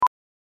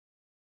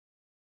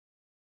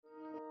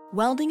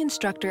Welding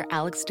instructor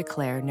Alex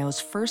DeClaire knows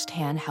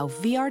firsthand how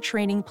VR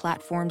training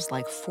platforms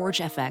like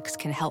ForgeFX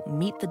can help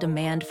meet the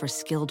demand for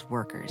skilled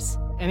workers.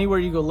 Anywhere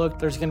you go look,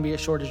 there's going to be a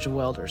shortage of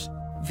welders.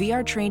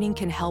 VR training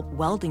can help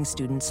welding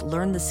students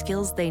learn the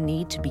skills they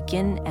need to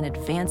begin and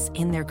advance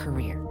in their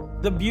career.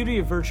 The beauty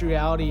of virtual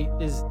reality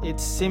is it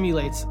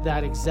simulates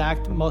that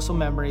exact muscle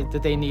memory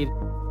that they need.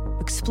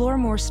 Explore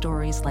more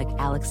stories like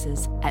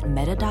Alex's at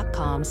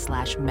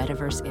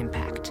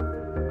meta.com/metaverseimpact.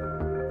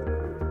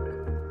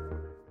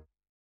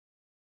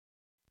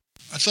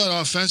 I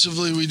thought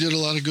offensively we did a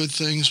lot of good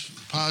things,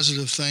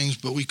 positive things,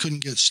 but we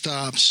couldn't get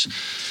stops.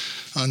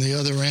 On the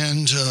other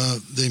end,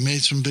 they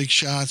made some big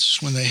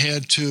shots when they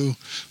had to.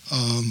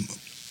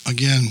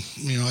 Again,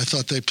 I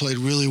thought they played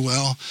really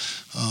well.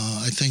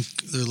 I think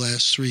their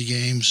last 3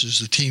 games is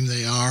the team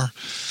they are.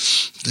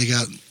 They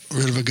got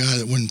rid of a guy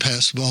that wouldn't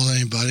pass the ball to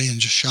anybody and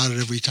just shot it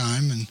every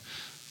time, and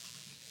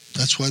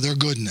that's why they're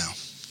good now.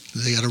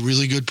 They got a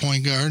really good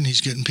point guard, and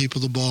he's getting people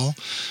the ball,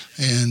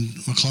 and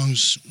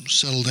McClung's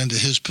settled into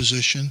his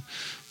position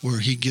where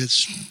he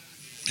gets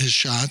his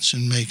shots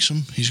and makes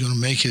them. He's going to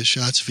make his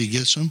shots if he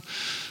gets them.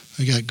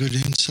 They got good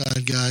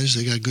inside guys.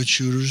 They got good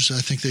shooters. I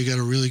think they got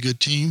a really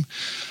good team.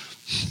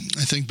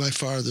 I think by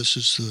far this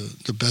is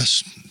the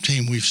best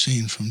team we've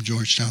seen from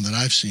Georgetown that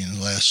I've seen in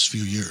the last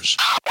few years.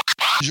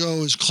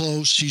 Joe is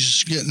close.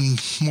 He's getting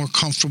more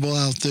comfortable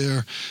out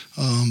there.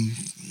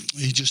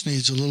 He just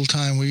needs a little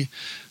time.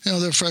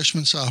 They're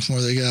freshman,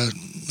 sophomore. They got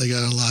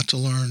a lot to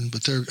learn,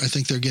 but I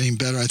think they're getting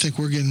better. I think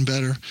we're getting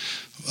better,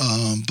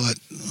 but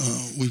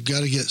we've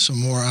got to get some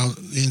more out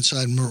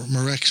inside.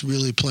 Marek's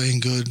really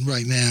playing good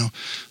right now,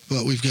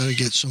 but we've got to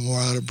get some more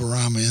out of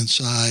Barama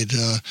inside.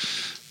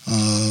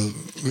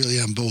 Really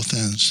on both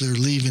ends. They're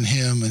leaving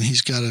him, and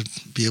he's got to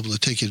be able to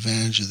take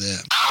advantage of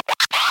that.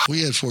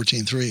 We had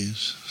 14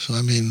 threes, so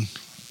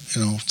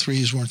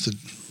threes weren't the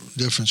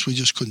difference. We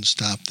just couldn't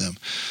stop them.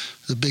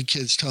 The big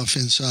kid's tough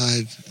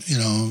inside. You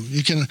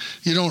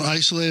don't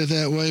isolate it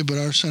that way, but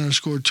our center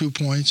scored 2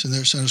 points, and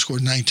their center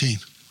scored 19.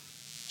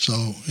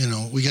 So,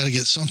 we got to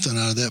get something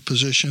out of that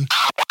position.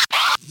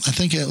 I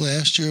think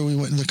last year we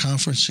went into the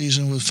conference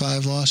season with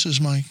 5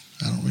 losses, Mike.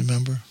 I don't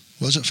remember.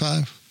 Was it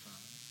 5?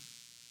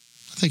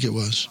 I think it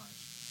was.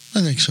 I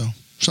think so.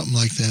 Something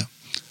like that.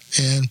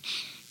 And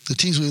the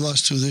teams we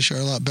lost to this year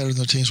are a lot better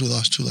than the teams we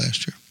lost to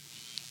last year.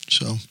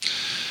 So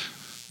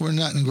we're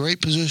not in a great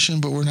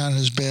position, but we're not in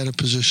as bad a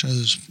position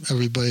as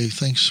everybody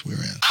thinks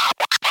we're in.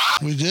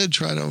 We did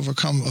try to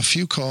overcome a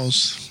few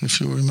calls. If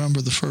you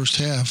remember the first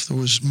half, there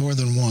was more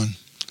than one.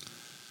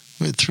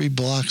 We had 3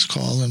 blocks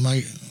called, and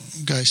my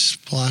guy's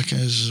blocking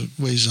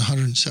weighs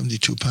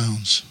 172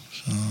 pounds.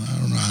 So I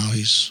don't know how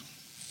he's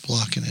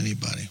blocking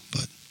anybody,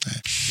 but...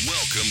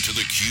 Welcome to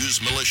the Q's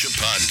Militia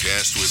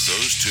Podcast with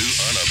those 2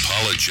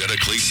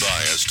 unapologetically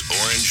biased,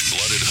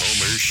 orange-blooded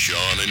homers,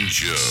 Sean and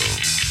Joe.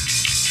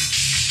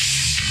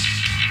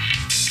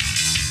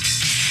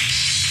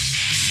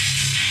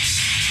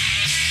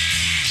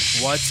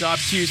 What's up,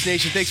 Q's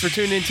Nation? Thanks for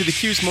tuning in to the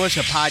Q's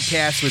Militia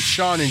Podcast with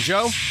Sean and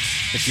Joe.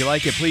 If you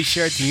like it, please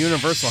share it. The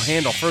universal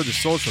handle for the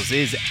socials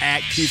is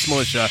at Q's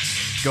Militia.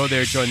 Go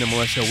there, join the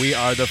militia. We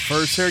are the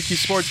first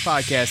Syracuse sports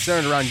podcast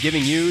centered around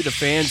giving you, the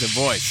fans, a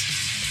voice.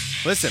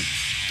 Listen,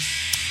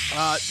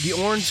 the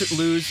Orange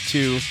lose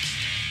to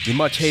the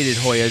much-hated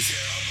Hoyas,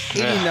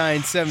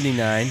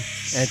 89-79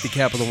 at the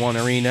Capital One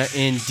Arena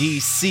in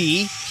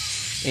D.C.,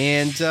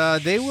 and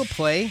they will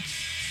play,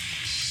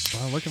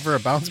 looking for a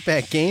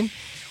bounce-back game.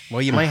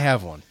 Well, you might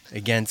have one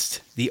against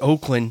the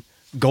Oakland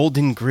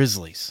Golden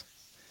Grizzlies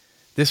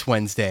this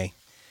Wednesday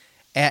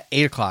at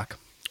 8 o'clock.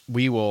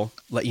 We will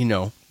let you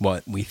know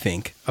what we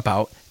think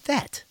about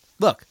that.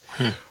 Look.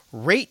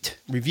 Rate,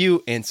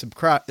 review, and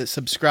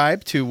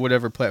subscribe to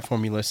whatever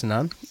platform you listen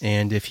on.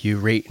 And if you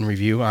rate and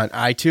review on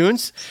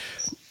iTunes,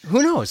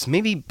 who knows?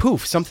 Maybe,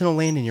 something will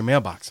land in your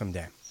mailbox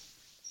someday.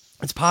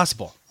 It's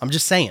possible. I'm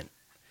just saying.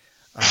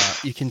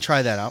 You can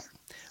try that out.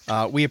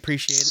 We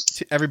appreciate it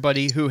to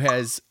everybody who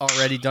has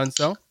already done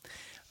so.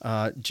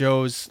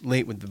 Joe's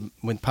late with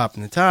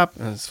popping the top.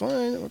 That's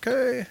fine.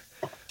 Okay.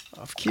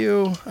 Off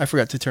cue. I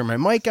forgot to turn my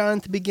mic on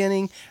at the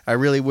beginning. I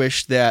really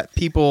wish that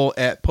people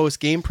at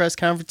post-game press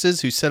conferences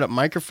who set up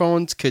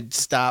microphones could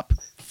stop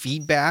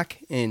feedback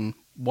and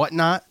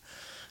whatnot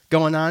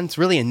going on. It's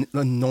really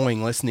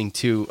annoying listening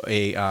to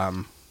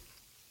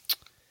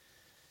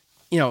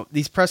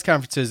these press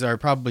conferences are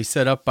probably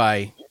set up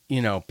by,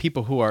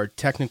 people who are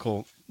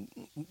technically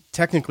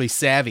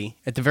savvy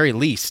at the very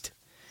least.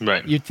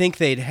 Right. You'd think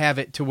they'd have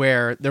it to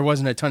where there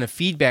wasn't a ton of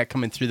feedback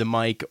coming through the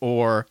mic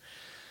or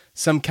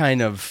some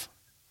kind of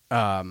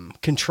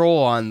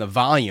control on the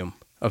volume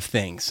of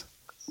things.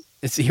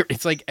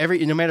 It's like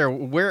no matter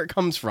where it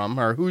comes from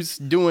or who's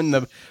doing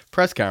the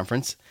press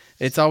conference,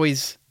 it's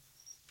always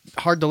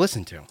hard to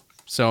listen to.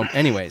 So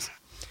anyways,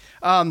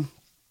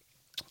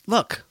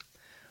 look,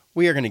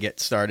 we are going to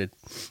get started.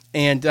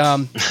 And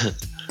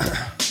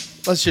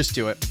let's just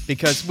do it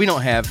because we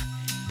don't have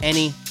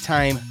any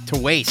time to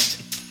waste.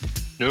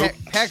 Nope.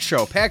 Pack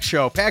show.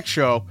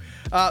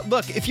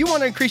 Look, if you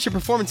want to increase your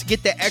performance and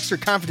get that extra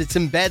confidence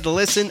in bed,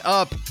 listen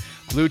up.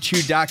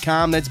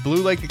 BlueChew.com. That's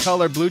blue like the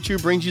color. Blue Chew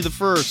brings you the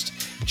first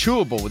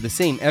chewable with the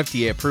same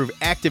FDA-approved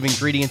active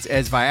ingredients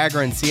as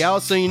Viagra and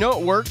Cialis, so you know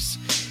it works.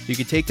 You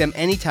can take them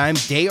anytime,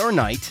 day or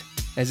night,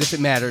 as if it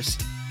matters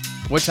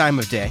what time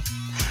of day.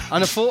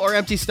 On a full or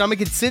empty stomach,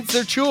 and since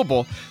they're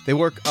chewable, they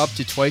work up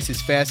to twice as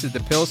fast as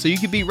the pill, so you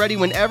can be ready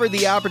whenever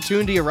the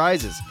opportunity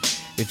arises.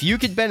 If you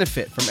could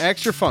benefit from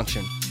extra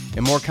function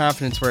and more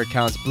confidence where it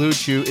counts, Blue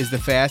Chew is the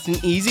fast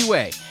and easy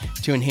way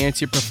to enhance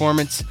your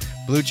performance.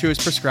 Blue Chew is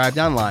prescribed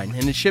online,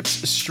 and it ships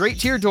straight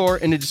to your door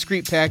in a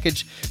discreet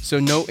package, so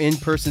no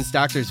in-person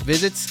doctor's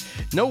visits,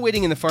 no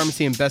waiting in the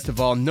pharmacy, and best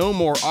of all, no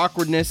more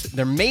awkwardness.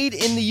 They're made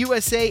in the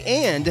USA,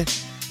 and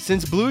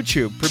since Blue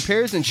Chew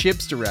prepares and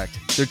ships direct,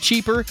 they're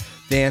cheaper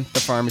than the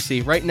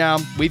pharmacy. Right now,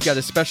 we've got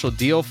a special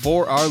deal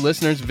for our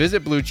listeners.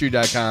 Visit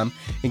BlueChew.com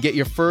and get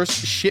your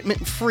first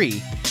shipment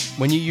free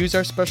when you use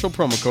our special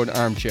promo code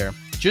ARMCHAIR.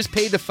 Just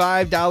pay the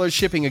 $5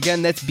 shipping.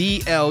 Again, that's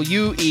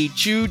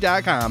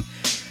BLUEChew.com.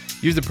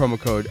 Use the promo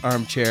code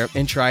ARMCHAIR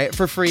and try it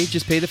for free.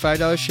 Just pay the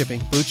 $5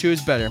 shipping. Blue Chew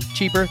is better,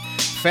 cheaper,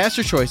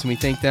 faster choice, and we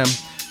thank them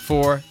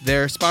for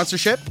their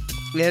sponsorship.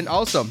 And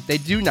also, they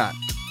do not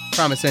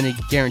promise any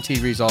guaranteed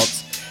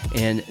results,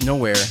 and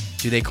nowhere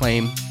do they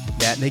claim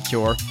that they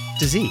cure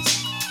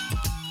disease,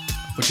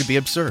 which would be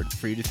absurd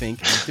for you to think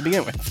to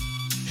begin with.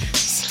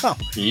 So,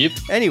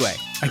 Anyway,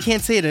 I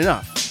can't say it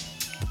enough.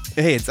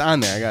 Hey, it's on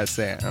there. I gotta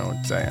say it. I don't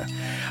want to say it.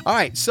 All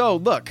right, so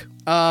look,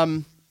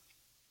 the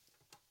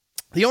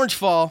Orange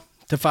fall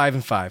to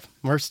 5-5.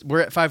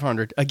 We're at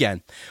 500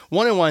 again,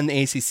 1-1 in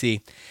the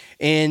ACC,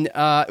 and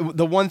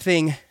the one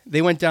thing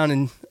they went down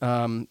and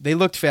they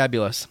looked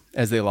fabulous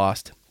as they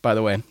lost. By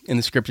the way, in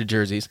the scripted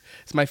jerseys,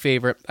 it's my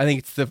favorite. I think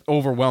it's the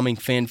overwhelming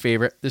fan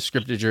favorite, the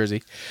scripted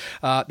jersey.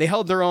 They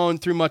held their own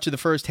through much of the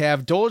first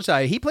half.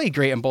 Dolezaj, he played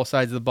great on both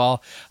sides of the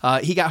ball.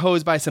 He got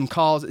hosed by some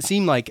calls. It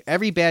seemed like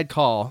every bad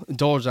call,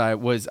 Dolezaj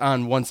was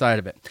on one side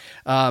of it.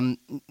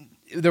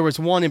 There was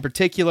one in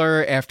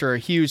particular after a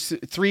Hughes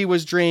 3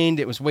 was drained.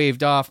 It was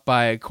waved off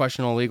by a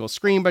questionable illegal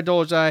screen by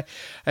Dolezaj.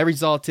 That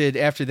resulted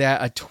after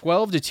that a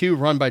 12-2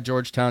 run by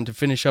Georgetown to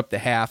finish up the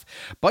half.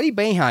 Buddy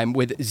Boeheim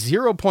with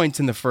 0 points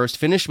in the first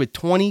finished with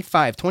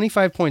 25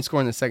 points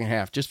scored in the second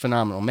half. Just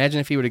phenomenal. Imagine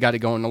if he would have got it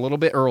going a little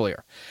bit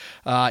earlier.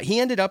 He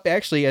ended up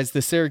actually as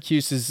the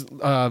Syracuse's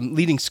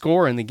leading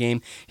scorer in the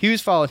game.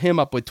 Hughes followed him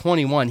up with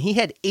 21. He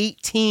had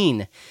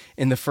 18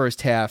 in the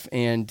first half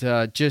and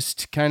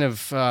just kind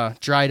of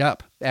dried up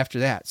after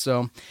that.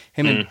 So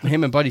him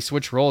and Buddy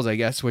switched roles, I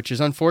guess, which is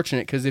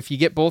unfortunate because if you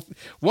get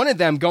one of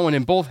them going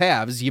in both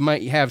halves, you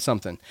might have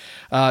something.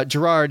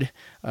 Gerard,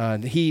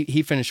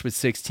 he finished with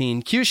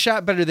 16. Q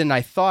shot better than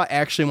I thought,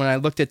 actually, when I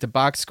looked at the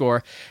box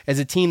score. As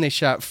a team, they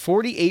shot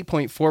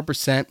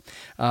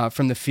 48.4%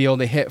 from the field.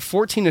 They hit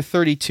 14 of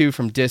 32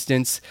 from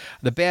distance.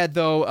 The bad,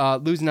 though,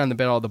 losing on the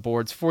bed all the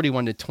boards,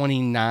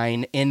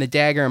 41-29. And the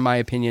dagger, in my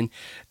opinion,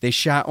 they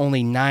shot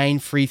only 9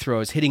 free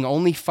throws, hitting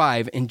only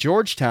 5. And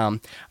Georgetown,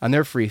 on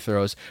their free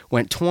throws,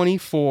 went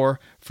 24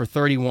 for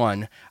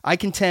 31. I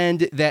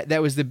contend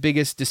that was the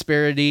biggest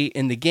disparity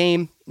in the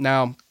game.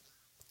 Now,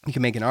 you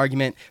can make an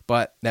argument,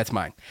 but that's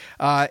mine.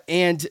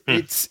 And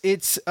it's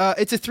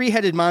a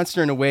three-headed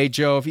monster in a way,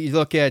 Joe. If you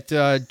look at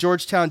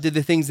Georgetown did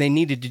the things they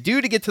needed to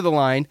do to get to the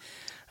line.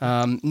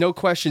 No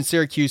question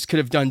Syracuse could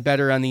have done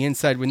better on the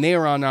inside when they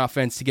were on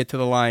offense to get to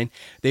the line.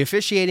 The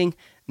officiating,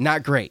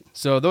 not great.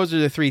 So those are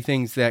the three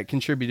things that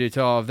contributed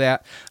to all of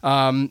that.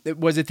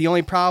 Was it the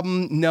only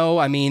problem? No.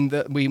 I mean,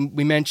 we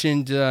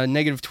mentioned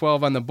negative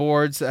 12 on the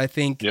boards, I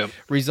think,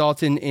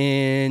 resulting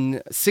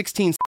in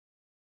 16.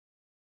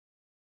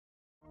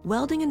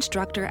 Welding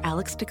instructor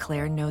Alex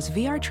DeClaire knows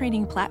VR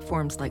training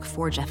platforms like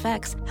Forge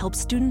FX help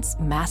students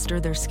master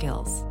their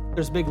skills.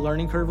 There's a big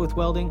learning curve with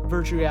welding.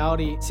 Virtual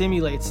reality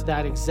simulates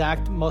that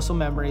exact muscle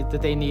memory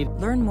that they need.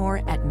 Learn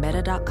more at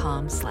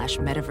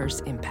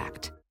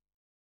meta.com/metaverseimpact.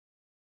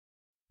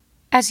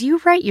 As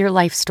you write your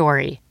life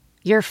story,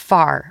 you're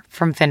far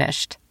from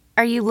finished.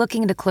 Are you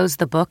looking to close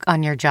the book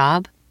on your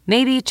job?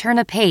 Maybe turn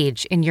a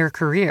page in your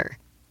career?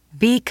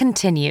 Be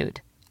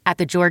continued at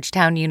the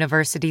Georgetown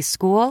University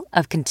School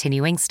of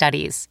Continuing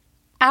Studies.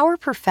 Our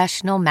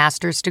professional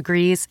master's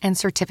degrees and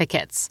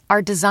certificates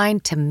are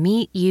designed to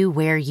meet you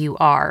where you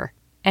are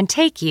and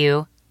take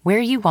you where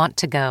you want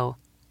to go.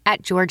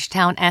 At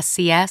Georgetown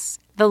SCS,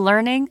 the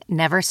learning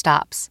never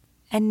stops,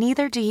 and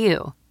neither do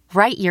you.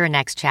 Write your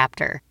next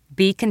chapter.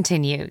 Be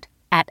continued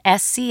at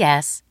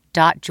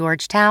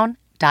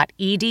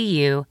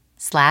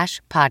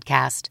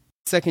scs.georgetown.edu/podcast.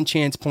 Second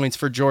chance points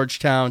for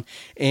Georgetown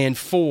and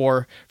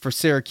 4 for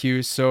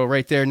Syracuse. So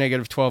right there,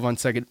 negative 12 on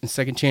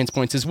second chance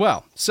points as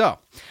well. So,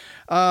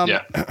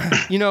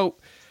 you know,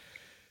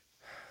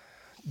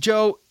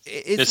 Joe,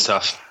 it's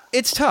tough.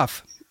 It's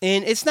tough.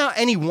 And it's not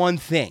any one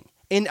thing.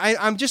 And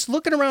I'm just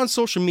looking around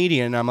social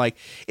media and I'm like,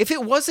 if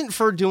it wasn't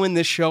for doing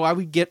this show, I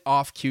would get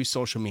off Q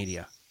social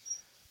media.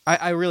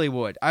 I really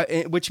would.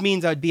 Which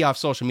means I'd be off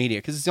social media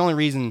because it's the only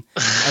reason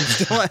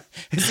it's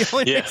the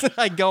only reason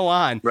I go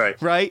on. Right.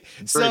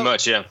 Pretty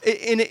much, yeah.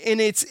 And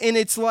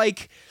it's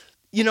like,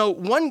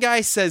 one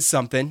guy says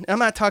something. I'm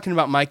not talking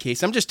about my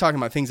case. I'm just talking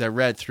about things I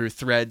read through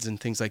threads and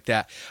things like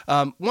that.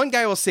 One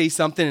guy will say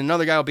something, and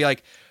another guy will be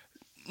like,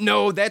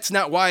 no, that's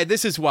not why.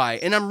 This is why.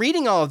 And I'm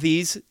reading all of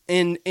these,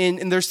 and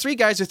there's three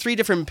guys with three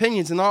different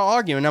opinions, and they're all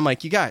arguing. And I'm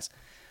like, you guys,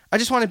 I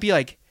just want to be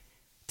like,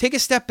 take a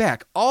step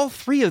back. All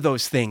three of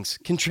those things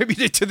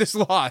contributed to this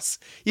loss.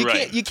 You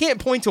can't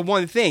point to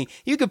one thing.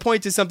 You could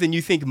point to something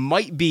you think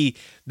might be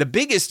the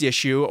biggest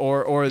issue,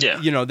 or the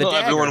dagger.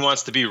 Everyone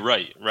wants to be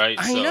right?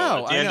 I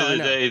know. At the end of the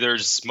day,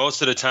 there's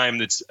most of the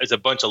time it's a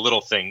bunch of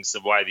little things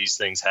of why these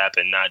things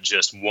happen, not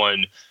just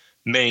one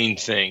main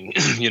thing.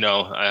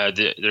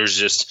 There's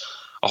just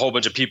a whole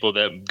bunch of people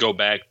that go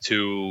back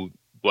to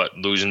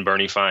losing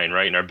Bernie Fine,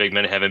 right? And our big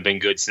men haven't been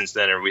good since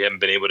then, or we haven't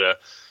been able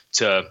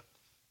to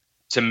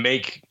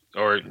make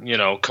or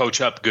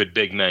coach up good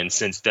big men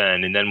since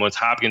then. And then once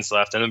Hopkins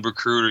left, and then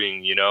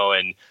recruiting,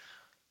 and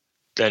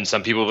then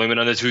some people blame it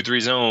on the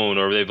 2-3 zone,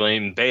 or they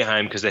blame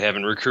Boeheim because they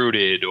haven't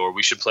recruited, or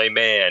we should play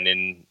man,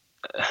 and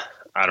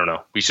I don't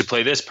know, we should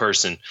play this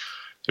person.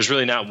 There's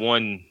really not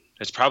one.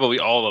 It's probably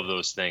all of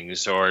those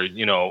things, or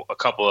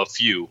a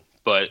few.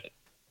 But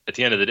at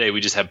the end of the day,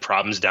 we just have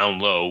problems down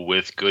low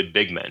with good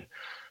big men.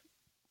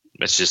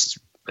 It's just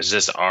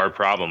our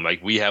problem.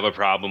 Like, we have a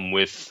problem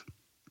with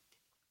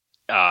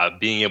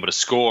being able to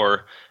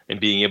score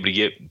and being able to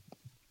get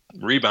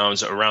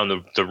rebounds around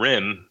the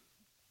rim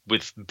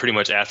with pretty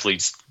much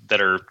athletes that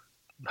are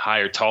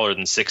higher, taller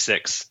than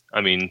 6'6".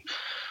 I mean,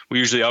 we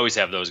usually always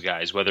have those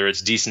guys, whether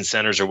it's decent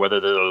centers or whether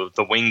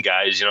the wing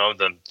guys,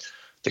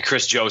 the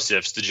Chris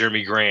Josephs, the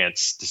Jeremy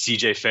Grants, the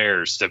CJ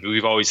Fairs.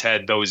 We've always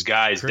had those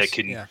guys that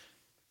can,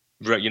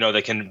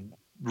 that can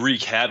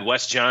wreak havoc.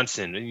 Wes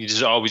Johnson, and you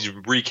just always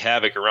wreak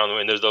havoc around the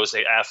way. And there's those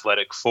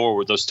athletic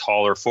forward, those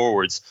taller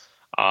forwards.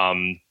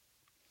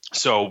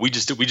 So we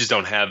just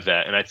don't have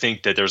that, and I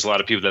think that there's a lot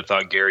of people that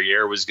thought Gary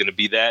Ayr was going to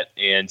be that,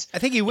 and I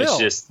think he will.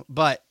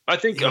 But I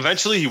think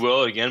eventually he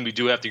will. Again, we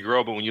do have to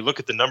grow, but when you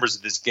look at the numbers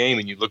of this game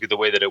and you look at the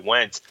way that it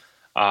went,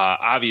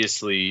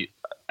 obviously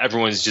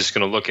everyone's just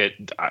going to look at,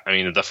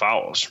 the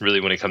fouls. Really,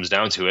 when it comes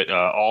down to it,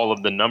 all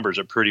of the numbers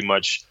are pretty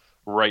much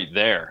right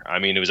there. I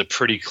mean, it was a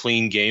pretty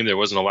clean game. There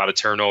wasn't a lot of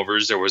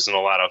turnovers. There wasn't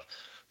a lot of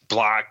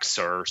blocks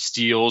or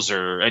steals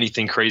or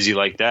anything crazy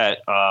like that,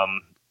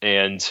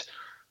 and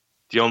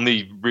the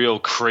only real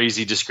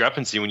crazy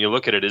discrepancy when you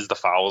look at it is the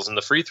fouls and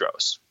the free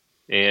throws.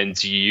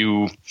 And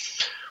we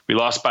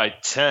lost by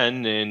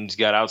 10 and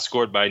got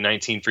outscored by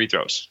 19 free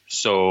throws.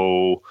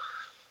 So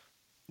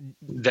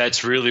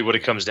that's really what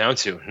it comes down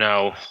to.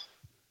 Now,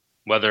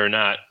 whether or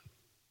not,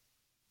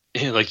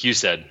 like you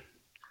said,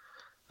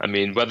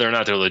 whether or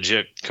not they're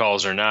legit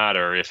calls or not,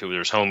 or if it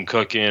was home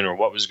cooking or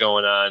what was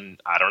going on,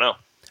 I don't know.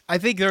 I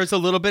think there's a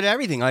little bit of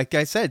everything. Like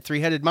I said,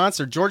 three-headed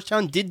monster.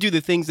 Georgetown did do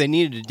the things they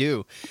needed to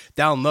do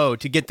down low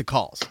to get the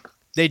calls.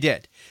 They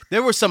did.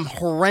 There were some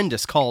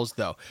horrendous calls,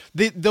 though.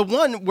 The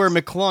one where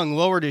McClung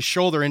lowered his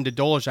shoulder into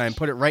Dolezaj and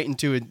put it right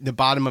into the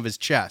bottom of his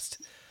chest.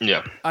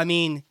 Yeah.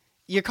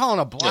 You're calling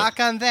a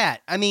block on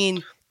that.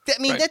 Right.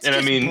 That's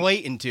just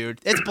blatant, dude.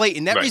 That's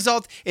blatant. That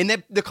result,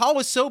 and the call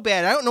was so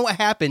bad. I don't know what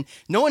happened.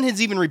 No one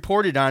has even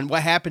reported on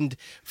what happened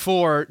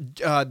for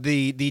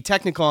the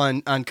technical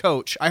on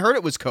Coach. I heard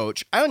it was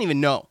Coach. I don't even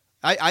know.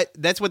 I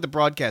that's what the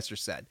broadcaster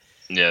said.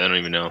 Yeah, they don't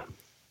even know.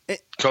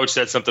 Coach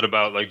said something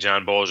about like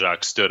John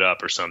Bolzak stood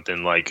up or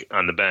something like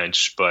on the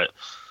bench, but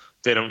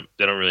they don't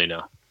really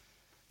know.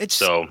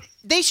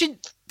 They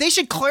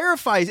should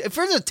clarify if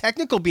there's a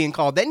technical being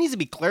called. That needs to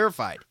be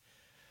clarified.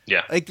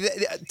 Yeah. Like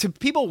to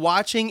people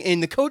watching,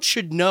 and the coach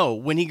should know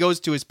when he goes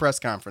to his press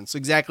conference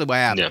exactly what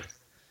happened.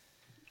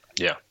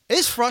 Yeah.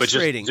 It's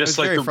frustrating. It's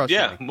very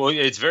frustrating. Yeah. Well,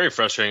 it's very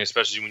frustrating,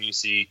 especially when you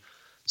see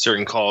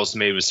certain calls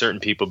made with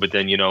certain people. But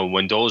then,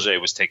 when Dolezaj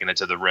was taking it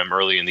to the rim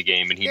early in the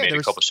game and he made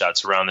a couple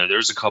shots around there,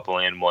 there's a couple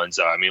and ones.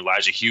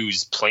 Elijah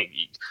Hughes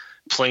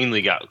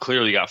clearly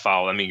got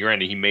fouled.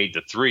 Granted, he made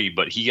the three,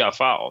 but he got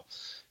fouled.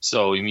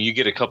 So, you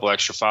get a couple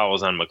extra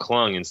fouls on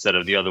McClung instead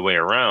of the other way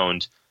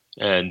around.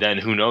 And then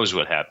who knows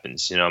what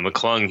happens?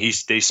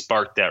 McClung, they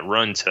sparked that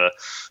run to,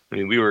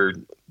 we were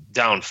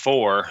down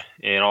 4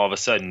 and all of a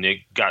sudden it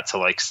got to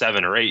like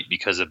 7 or 8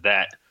 because of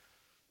that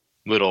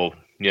little,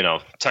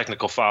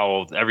 technical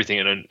foul, everything.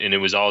 And it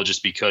was all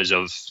just because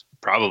of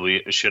probably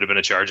it should have been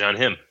a charge on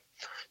him.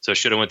 So it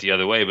should have went the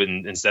other way, but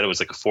instead it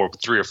was like a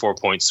 3 or 4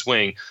 point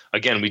swing.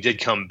 Again, we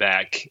did come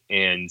back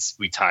and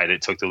we tied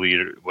it, took the lead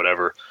or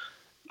whatever.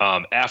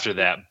 After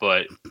that,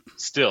 but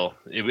still,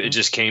 it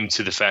just came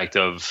to the fact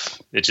of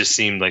it just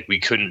seemed like we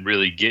couldn't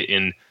really get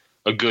in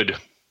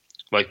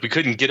we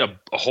couldn't get a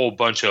whole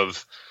bunch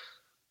of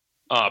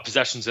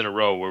possessions in a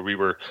row where we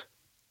were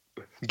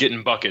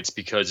getting buckets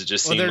because it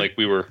just seemed like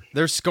we were.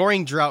 Their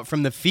scoring drought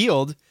from the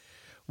field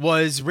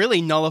was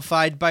really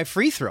nullified by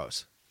free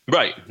throws.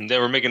 Right. They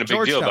were making a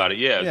big deal about it.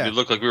 Yeah. It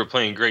looked like we were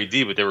playing great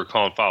D, but they were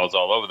calling fouls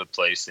all over the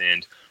place.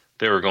 And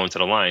they were going to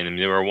the line. I mean,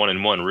 they were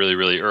 1-1 really,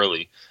 really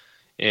early.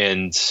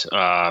 And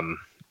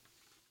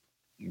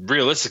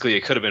realistically,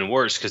 it could have been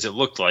worse because it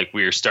looked like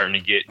we were starting to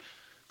get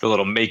the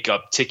little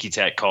make-up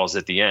ticky-tack calls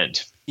at the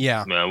end.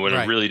 Yeah. When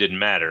it really didn't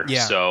matter.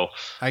 Yeah. So,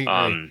 I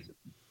agree.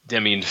 I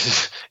mean,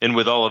 and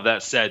with all of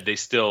that said, they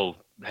still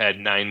had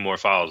 9 more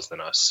fouls than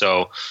us.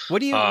 So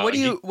what do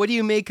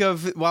you make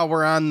of, while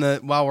we're on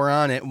it,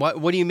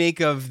 what do you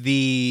make of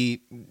the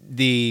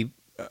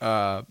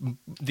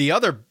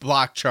other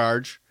block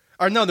charge,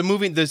 or no, the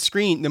moving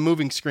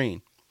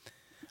screen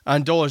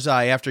on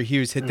Dolezaj after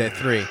Hughes hit that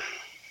 3?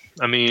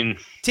 I mean,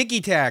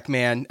 ticky-tack,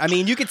 man. I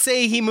mean, you could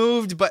say he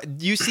moved,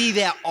 but you see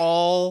that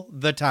all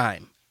the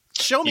time.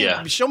 Show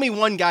me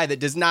one guy that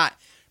does not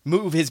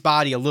move his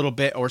body a little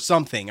bit or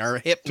something, or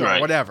hip or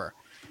whatever.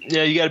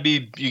 Yeah, you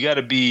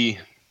gotta be,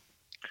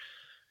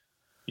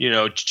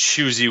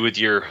 choosy with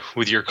your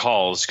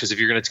calls, because if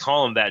you're gonna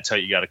call them that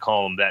tight, you got to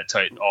call them that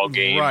tight all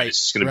game. Right.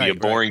 It's gonna be a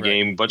boring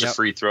game, bunch of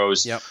free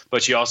throws. Yep.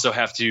 But you also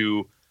have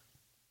to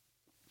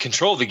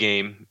control the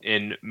game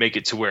and make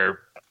it to where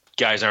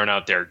guys aren't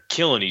out there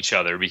killing each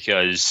other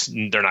because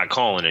they're not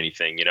calling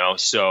anything,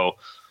 So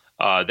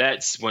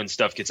that's when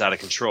stuff gets out of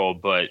control.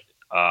 But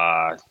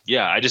I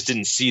just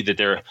didn't see that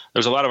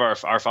there's a lot of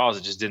our fouls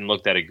that just didn't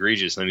look that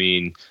egregious. I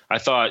mean, I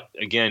thought,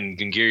 again,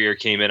 Gingirier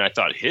came in, I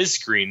thought his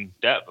screen,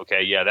 that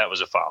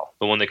was a foul.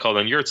 The one they called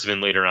on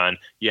Yurtsevin later on,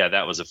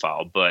 that was a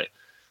foul. But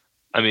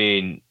I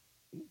mean,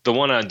 the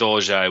one on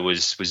Dolezaj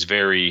was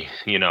very,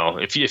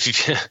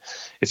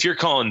 if you're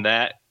calling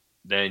that,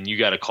 then you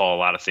got to call a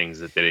lot of things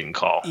that they didn't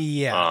call.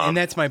 Yeah, and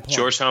that's my point.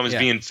 Georgetown was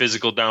being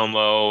physical down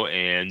low,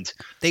 and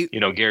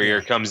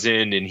Guerrier comes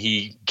in, and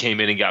he came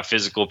in and got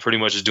physical, pretty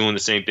much is doing the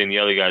same thing the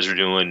other guys were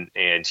doing,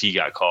 and he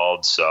got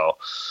called. So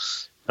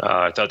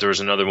I thought there was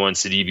another one,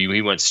 Sidibe,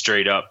 he went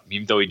straight up.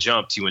 Even though he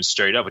jumped, he went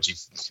straight up, which he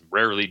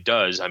rarely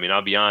does. I mean,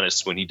 I'll be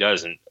honest, when he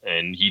doesn't,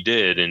 and he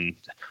did. And,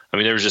 I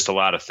mean, there was just a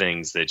lot of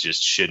things that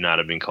just should not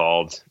have been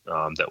called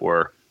that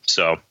were.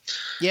 So,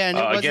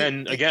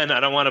 and again, I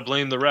don't want to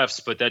blame the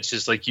refs, but that's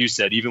just like you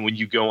said. Even when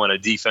you go on a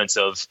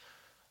defensive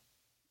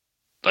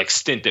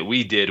stint that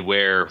we did,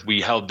 where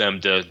we held them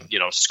to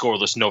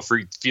scoreless, no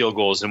free field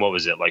goals, and what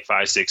was it, like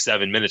 5, 6,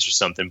 7 minutes or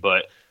something?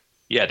 But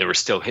they were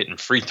still hitting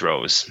free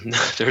throws.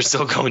 They were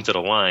still going to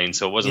the line,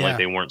 so it wasn't like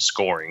they weren't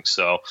scoring.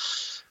 So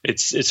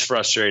it's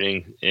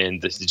frustrating,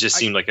 and it just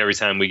seemed like every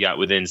time we got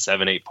within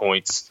 7, 8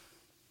 points,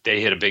 they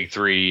hit a big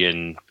 3,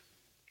 and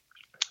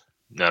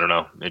I don't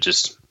know, it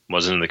just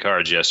wasn't in the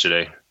cards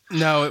yesterday.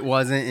 No, it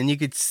wasn't, and you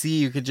could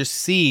just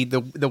see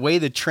the way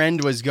the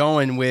trend was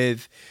going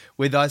with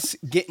us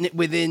getting it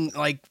within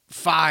like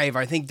 5,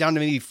 I think down to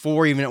maybe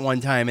 4 even at one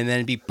time, and then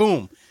it'd be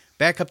boom,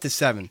 back up to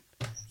 7.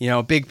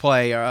 Big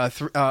play,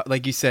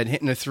 like you said,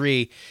 hitting a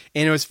 3,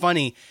 and it was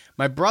funny.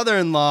 My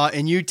brother-in-law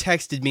and you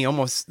texted me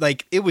almost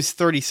like it was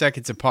 30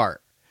 seconds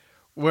apart,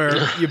 where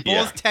you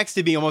both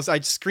texted me almost. I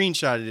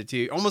screenshotted it to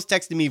you, almost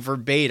texted me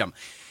verbatim.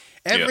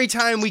 Every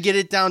time we get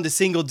it down to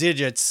single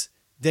digits,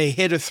 they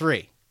hit a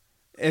 3.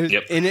 And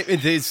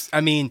it is,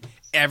 I mean,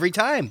 every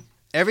time.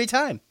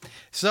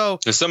 So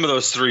and some of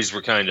those threes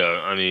were kind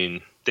of, I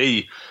mean,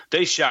 they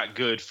shot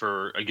good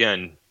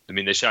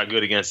they shot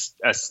good against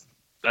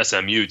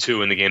SMU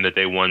too in the game that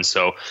they won.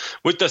 So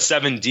with the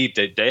 7 deep,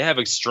 they have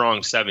a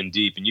strong 7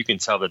 deep, and you can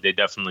tell that they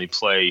definitely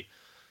play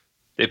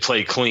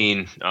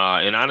clean.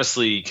 And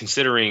honestly,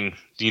 considering,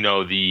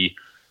 the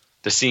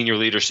senior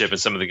leadership and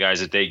some of the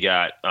guys that they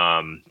got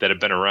that have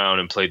been around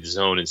and played the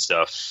zone and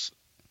stuff,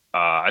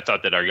 I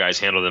thought that our guys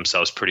handled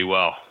themselves pretty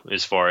well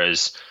as far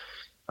as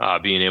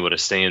being able to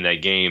stay in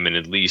that game and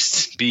at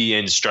least be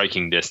in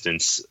striking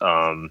distance.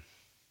 We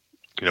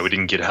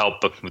didn't get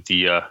help with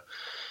the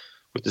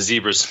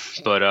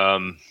Zebras,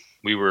 but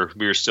we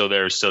were still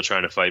there, still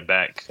trying to fight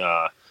back.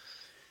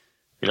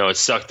 It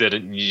sucked that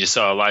you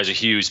saw Elijah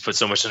Hughes put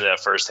so much into that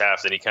first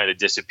half, then he kind of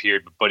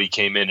disappeared, but Buddy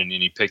came in and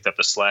he picked up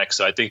the slack.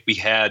 So I think we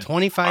had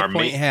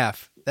 25-point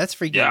half. That's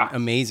freaking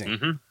amazing.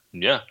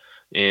 Mm-hmm. Yeah.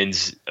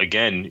 And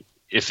again,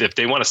 if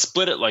they want to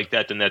split it like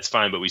that, then that's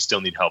fine, but we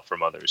still need help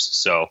from others.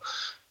 So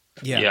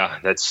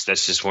that's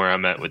just where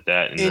I'm at with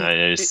that. And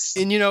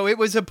it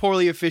was a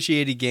poorly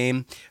officiated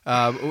game.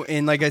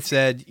 And like I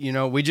said,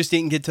 we just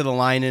didn't get to the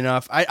line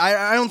enough.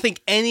 I don't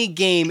think any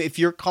game, if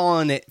you're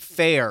calling it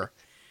fair,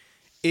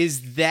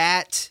 has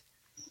that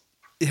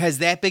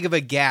big of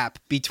a gap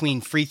between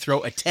free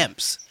throw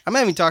attempts. I'm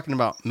not even talking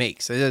about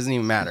makes. It doesn't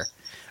even matter.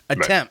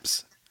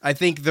 Attempts. Right. I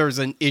think there's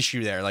an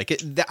issue there.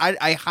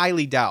 I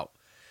highly doubt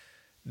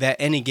that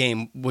any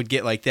game would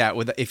get like that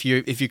if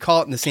you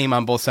call it the same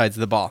on both sides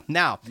of the ball.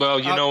 Now, well,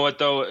 you know what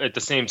though? At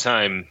the same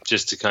time,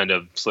 just to kind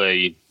of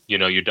play,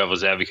 your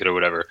devil's advocate or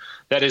whatever,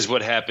 that is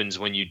what happens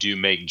when you do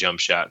make jump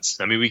shots.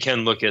 I mean, we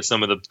can look at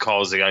some of the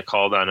calls that got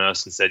called on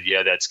us and said,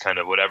 that's kind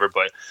of whatever.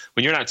 But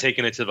when you're not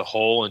taking it to the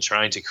hole and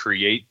trying to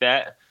create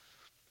that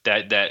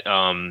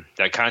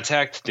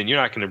contact, then you're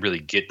not going to really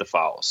get the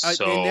fouls.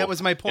 So, and that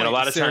was my point. A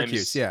lot of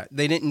Syracuse, times,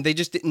 they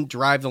just didn't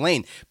drive the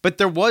lane. But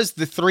there was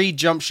the 3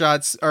 jump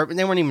shots, or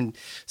they weren't even.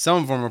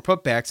 Some of them were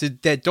putbacks.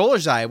 That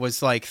Dolezaj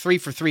was like 3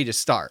 for 3 to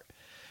start.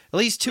 At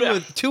least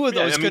two of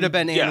those could have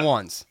been and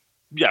ones.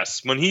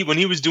 Yes, when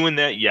he was doing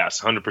that,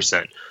 yes,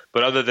 100%.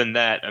 But other than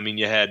that, I mean,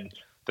 you had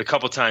the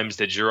couple times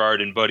that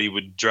Gerard and Buddy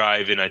would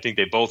drive, and I think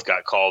they both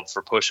got called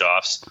for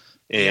push-offs.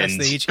 And yes,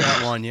 they each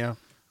got one, yeah.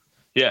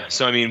 Yeah,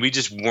 so I mean, we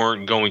just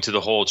weren't going to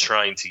the hole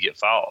trying to get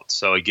fouled.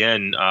 So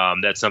again,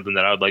 that's something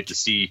that I would like to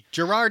see.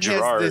 Gerard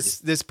has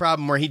this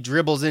problem where he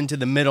dribbles into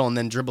the middle and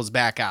then dribbles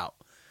back out.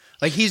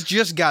 Like, he's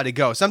just got to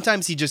go.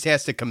 Sometimes he just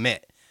has to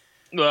commit.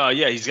 Well,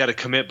 yeah, he's got to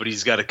commit, but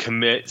he's got to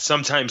commit.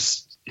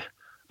 Sometimes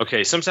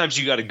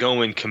you got to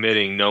go in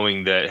committing,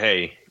 knowing that,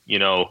 hey, you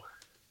know,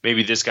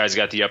 maybe this guy's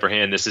got the upper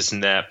hand, this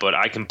and that, but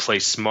I can play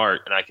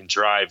smart and I can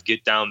drive,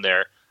 get down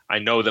there. I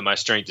know that my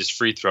strength is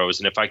free throws,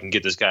 and if I can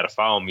get this guy to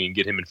foul me and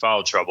get him in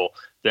foul trouble,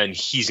 then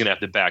he's going to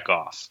have to back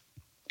off.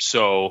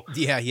 So,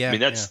 yeah. I mean,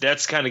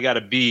 that's kind of got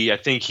to be, I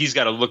think he's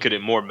got to look at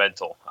it more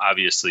mental,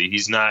 obviously.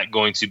 He's not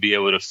going to be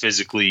able to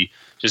physically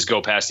just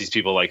go past these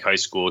people like high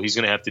school. He's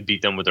going to have to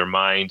beat them with their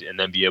mind and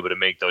then be able to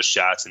make those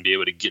shots and be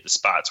able to get the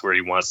spots where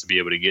he wants to be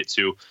able to get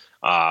to.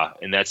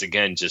 And that's,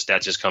 again,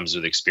 that just comes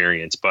with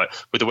experience. But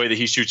with the way that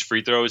he shoots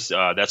free throws,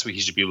 that's what he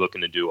should be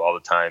looking to do all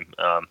the time.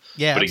 But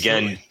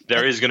again, absolutely.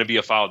 There is going to be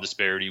a foul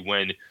disparity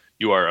when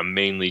you are a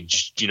mainly,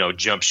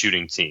 jump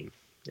shooting team.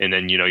 And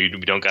then, you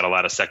don't got a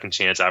lot of second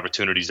chance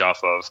opportunities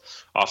off of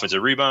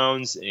offensive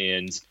rebounds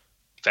and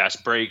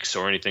fast breaks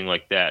or anything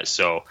like that.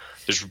 So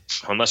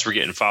unless we're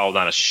getting fouled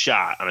on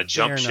a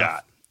jump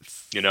shot,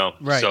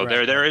 Right, so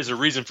right. There is a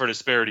reason for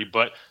disparity,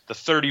 but the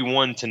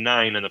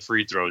 31-9 on the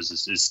free throws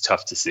is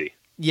tough to see.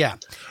 Yeah,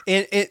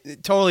 and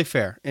it totally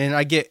fair, and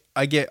I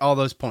get all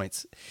those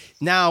points.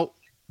 Now,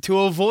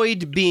 to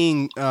avoid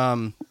being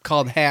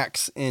called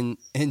hacks and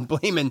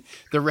blaming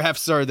the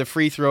refs or the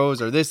free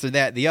throws or this or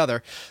that, the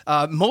other,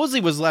 Mosley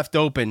was left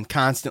open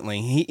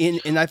constantly.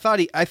 I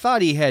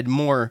thought he had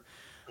more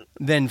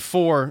than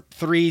 4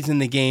 threes in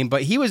the game,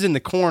 but he was in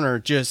the corner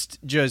just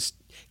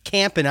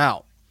camping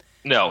out.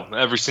 No,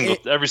 every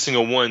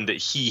single one that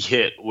he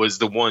hit was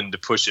the one to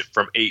push it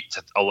from 8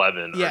 to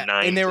 11 or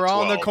 9 and they were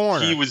all in the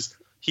corner. He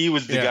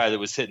was the guy that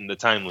was hitting the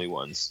timely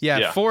ones.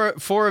 Yeah.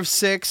 4 of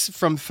 6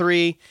 from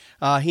 3.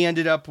 He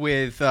ended up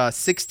with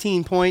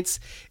 16 points,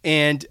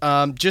 and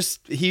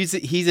he's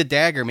a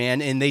dagger,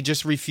 man. And they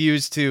just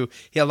refused to.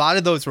 A lot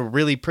of those were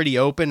really pretty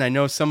open. I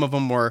know some of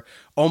them were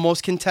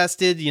almost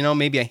contested,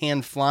 maybe a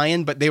hand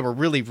flying, but they were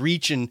really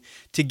reaching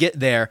to get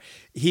there.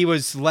 He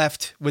was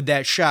left with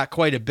that shot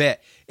quite a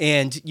bit.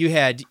 And you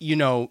had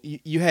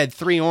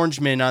 3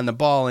 Orangemen on the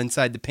ball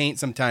inside the paint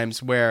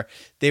sometimes where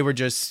they were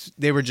just,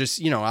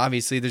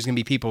 obviously there's going to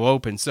be people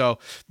open. So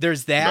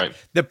there's that. Right.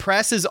 The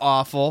press is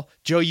awful.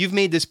 Joe, you've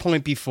made this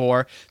point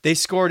before. They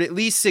scored at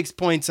least 6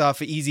 points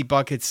off of easy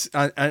buckets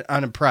on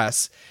a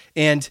press.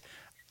 And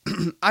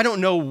I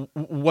don't know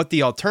what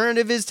the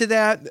alternative is to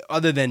that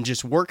other than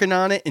just working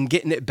on it and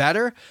getting it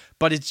better,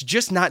 but it's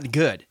just not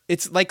good.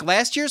 It's like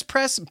last year's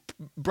press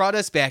brought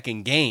us back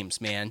in games,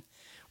 man.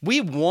 We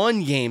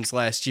won games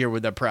last year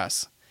with the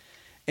press,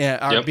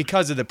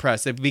 because of the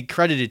press. They'd be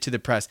credited to the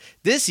press.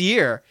 This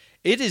year,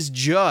 it is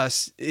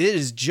just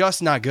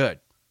not good.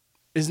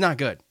 It's not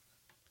good.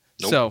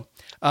 Nope.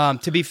 So,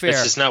 to be fair,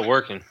 it's just not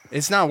working.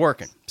 It's not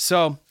working.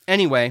 So,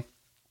 anyway,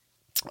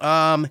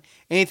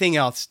 anything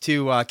else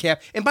to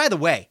cap? And by the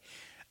way,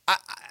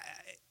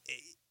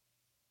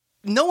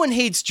 no one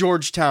hates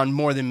Georgetown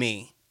more than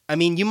me. I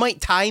mean, you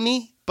might tie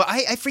me, but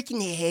I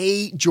freaking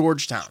hate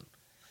Georgetown.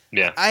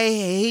 Yeah. I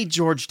hate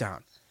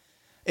Georgetown.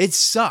 It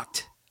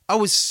sucked. I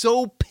was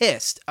so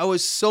pissed.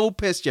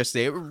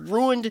 Yesterday. It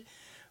ruined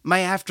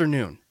my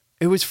afternoon.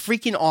 It was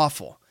freaking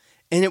awful.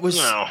 And it was...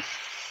 No.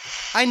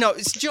 I know.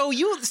 It's Joe,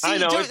 you... See, I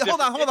know. Joe,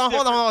 hold on.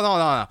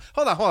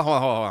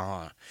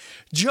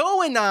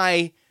 Joe and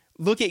I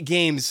look at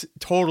games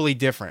totally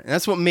different. And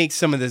that's what makes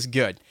some of this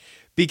good.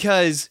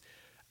 Because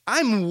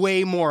I'm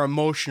way more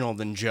emotional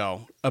than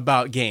Joe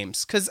about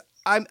games. Because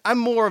I'm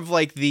more of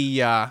like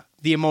the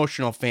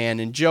emotional fan,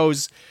 and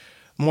Joe's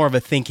more of a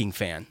thinking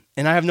fan.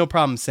 And I have no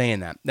problem saying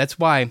that. That's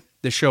why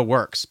the show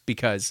works,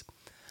 because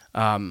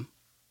the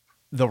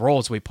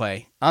roles we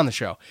play on the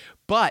show.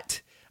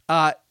 But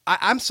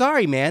I'm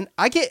sorry, man.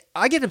 I get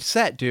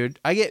upset, dude.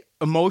 I get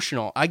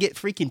emotional. I get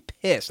freaking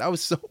pissed. I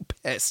was so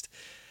pissed.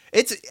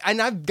 And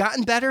I've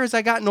gotten better as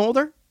I gotten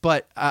older,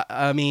 but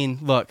I mean,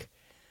 look,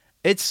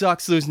 it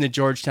sucks losing to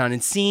Georgetown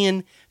and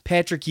seeing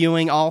Patrick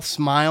Ewing all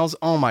smiles.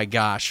 Oh my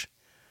gosh.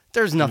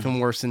 There's nothing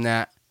worse than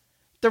that.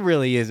 There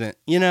really isn't,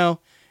 and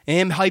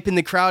him hyping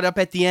the crowd up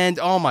at the end.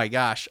 Oh my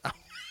gosh. I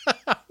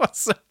was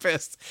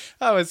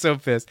so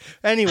pissed.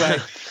 Anyway.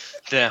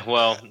 Yeah,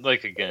 well,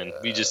 like again,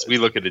 we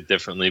look at it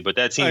differently, but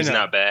that team's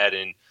not bad,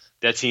 and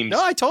that team's...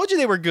 No, I told you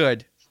they were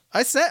good.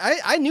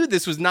 I knew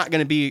this was not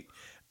going to be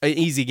an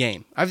easy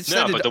game.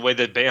 But the way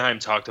that Boeheim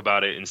talked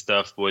about it and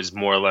stuff was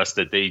more or less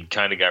that they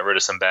kind of got rid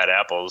of some bad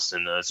apples,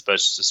 and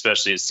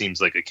especially it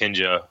seems like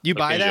Akinjo. You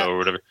buy that? Or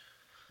whatever.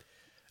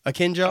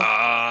 Akinjo?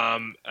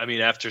 I mean,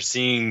 after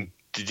seeing...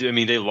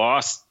 they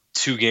lost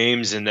 2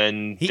 games, and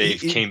then they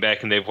came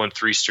back and they've won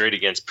 3 straight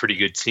against pretty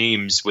good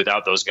teams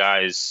without those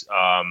guys.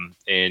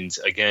 And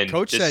again,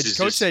 Coach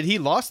said he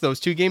lost those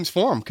 2 games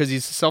for him because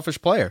he's a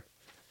selfish player.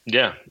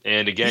 Yeah,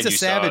 and again, he's a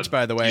savage,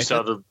 by the way. You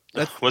saw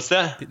what's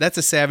that? That's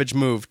a savage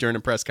move during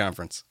a press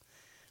conference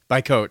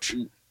by Coach.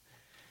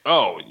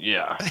 Oh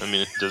yeah, I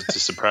mean, does it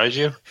surprise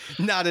you?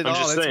 Not at all.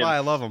 That's saying. Why I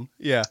love him.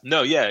 Yeah.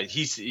 No, yeah,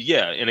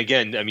 and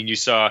again, I mean, you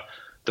saw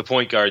the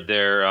point guard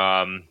there.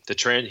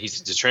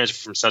 He's the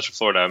transfer from Central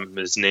Florida.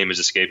 His name is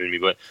escaping me,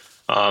 but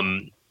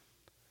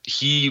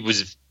he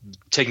was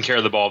taking care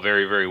of the ball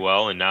very, very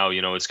well, and now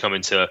it's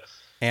coming to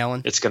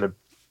Allen. It's gonna,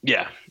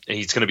 and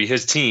he's gonna be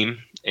his team.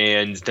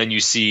 And then you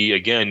see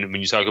again when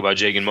you talk about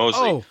Jagan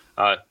Mosley.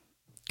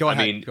 Go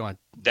ahead. Go on.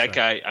 That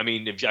guy. I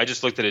mean, if I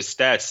just looked at his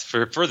stats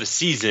for the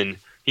season,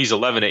 he's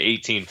 11 to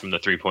 18 from the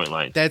 3-point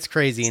line. That's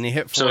crazy, and he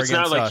hit 4 so it's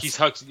against not like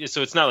us.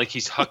 it's not like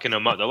he's hucking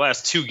them up. The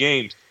last 2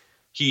 games,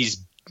 he's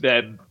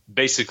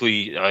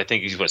basically I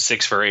think he's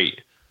 6 for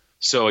 8.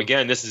 So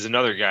again, this is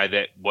another guy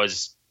that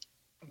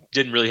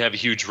didn't really have a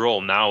huge role.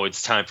 Now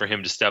it's time for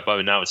him to step up,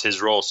 and now it's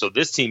his role. So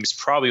this team is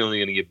probably only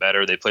going to get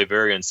better. They play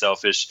very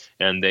unselfish,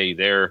 and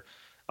they're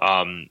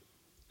a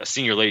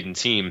senior-laden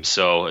team,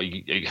 so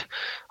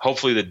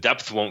hopefully the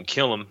depth won't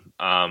kill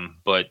them.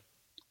 But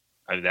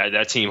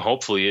that team,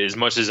 hopefully, as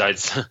much as I'd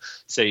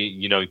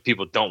say,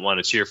 people don't want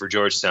to cheer for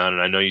Georgetown,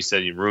 and I know you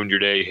said you ruined your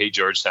day, you hate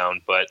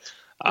Georgetown, but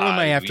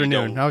my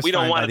afternoon. We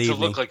don't want it to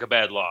look like a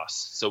bad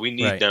loss, so we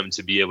need them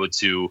to be able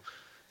to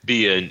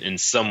be in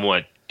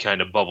somewhat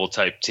kind of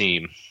bubble-type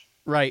team.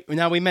 Right.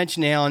 Now we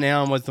mentioned Allen.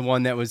 Allen was the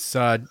one that was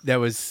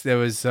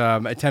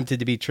attempted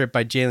to be tripped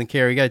by Jalen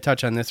Carey. We got to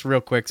touch on this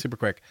real quick, super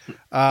quick.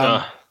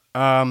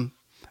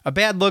 A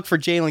bad look for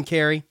Jalen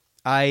Carey.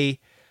 I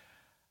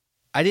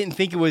didn't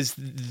think it was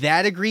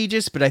that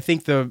egregious, but I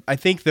think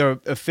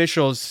the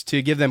officials,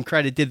 to give them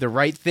credit, did the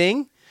right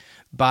thing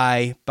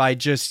by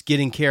just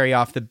getting Carey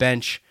off the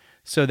bench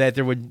so that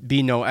there would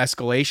be no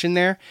escalation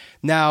there.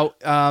 Now,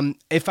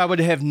 if I would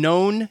have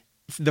known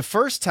the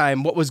first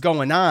time what was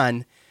going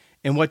on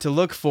and what to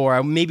look for,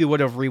 I maybe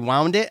would have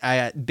rewound it.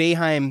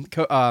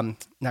 Boeheim,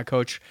 not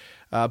coach,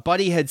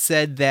 Buddy had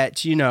said that,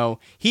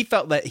 he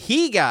felt that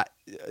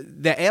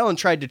that Allen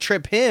tried to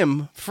trip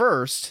him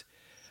first,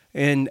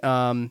 and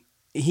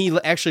he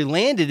actually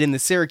landed in the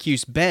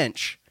Syracuse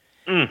bench.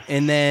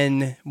 And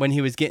then when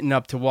he was getting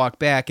up to walk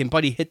back, and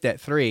Buddy hit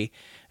that 3,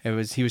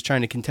 he was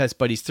trying to contest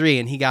Buddy's 3,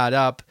 and he got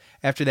up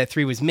after that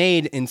 3 was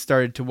made and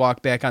started to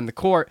walk back on the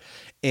court,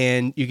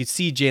 and you could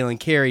see Jalen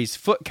Carey's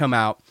foot come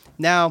out.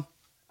 Now,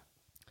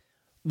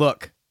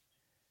 look,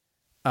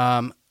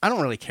 I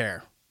don't really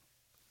care.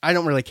 I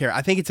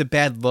think it's a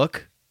bad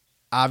look,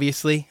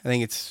 obviously. I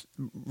think it's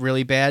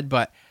really bad,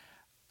 but,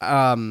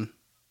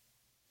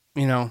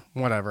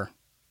 whatever.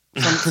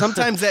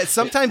 Sometimes that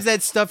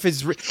stuff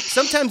is,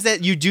 sometimes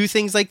that you do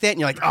things like that and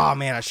you're like, oh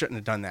man, I shouldn't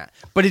have done that.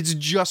 But it's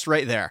just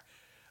right there.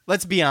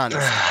 Let's be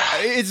honest.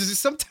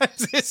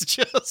 Sometimes it's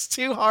just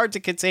too hard to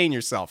contain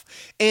yourself.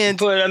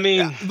 But I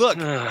mean, look,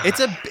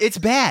 it's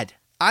bad.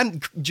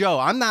 I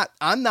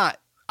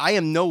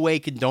am no way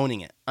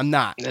condoning it. I'm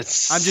not. I'm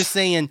just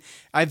saying,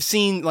 I've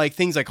seen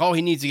things like,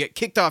 he needs to get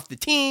kicked off the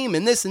team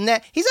and this and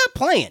that. He's not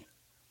playing.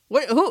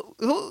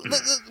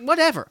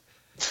 Whatever.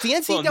 The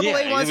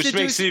NCAA wants to do,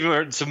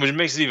 which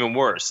makes it even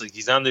worse. Like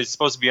he's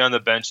supposed to be on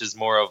the bench as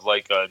more of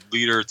like a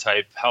leader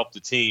type, help the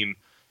team.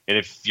 And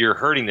if you're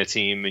hurting the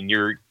team and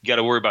you got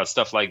to worry about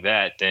stuff like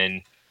that,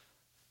 then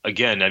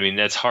again, I mean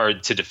that's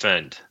hard to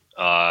defend.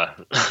 I'm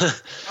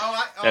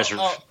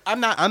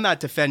not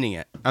defending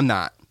it. I'm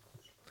not.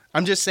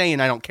 I'm just saying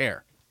I don't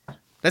care.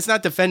 That's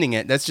not defending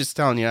it. That's just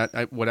telling you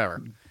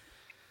whatever.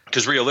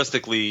 Because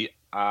realistically,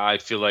 I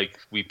feel like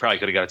we probably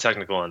could have got a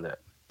technical on that.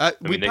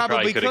 They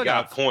probably could have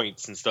got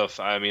points and stuff.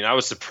 I mean, I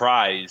was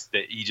surprised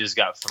that he just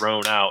got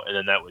thrown out and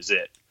then that was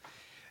it.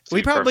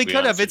 We probably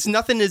could have. It's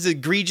nothing as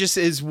egregious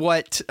as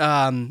what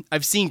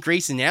I've seen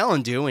Grayson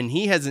Allen do, and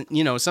he hasn't.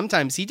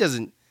 Sometimes he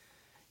doesn't.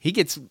 He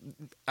gets.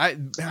 How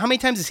many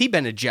times has he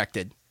been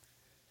ejected?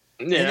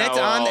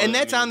 Yeah, and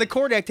that's on the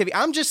court activity.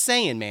 I'm just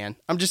saying, man.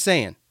 I'm just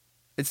saying.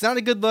 It's not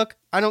a good look.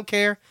 I don't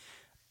care.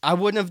 I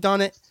wouldn't have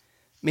done it.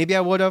 Maybe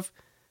I would have.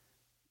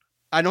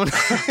 I don't.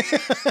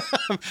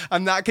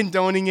 I'm not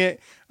condoning it.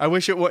 I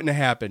wish it wouldn't have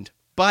happened.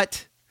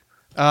 But,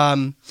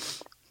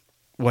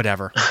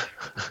 whatever.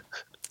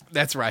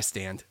 That's where I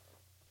stand.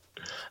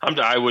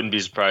 I wouldn't be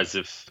surprised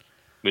if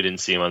we didn't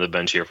see him on the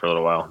bench here for a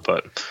little while.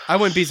 But I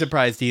wouldn't be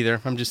surprised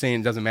either. I'm just saying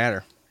it doesn't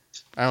matter.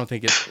 I don't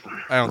think it.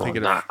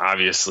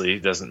 Obviously,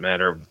 it doesn't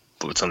matter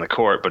what's on the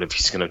court. But if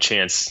he's going to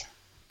chance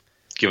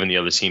giving the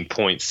other team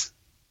points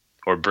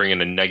or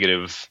bringing a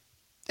negative.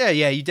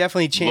 Yeah, he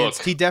definitely chanced.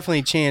 Look. He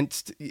definitely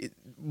chanced.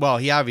 Well,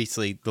 he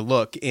obviously the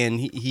look, and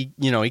he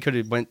could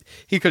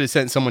have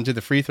sent someone to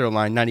the free throw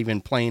line, not even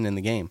playing in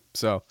the game.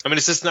 So I mean,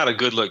 it's just not a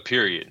good look.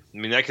 Period. I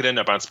mean, that could end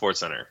up on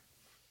SportsCenter.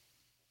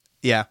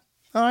 Yeah.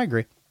 Oh, I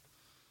agree.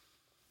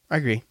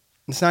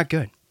 It's not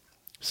good.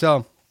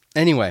 So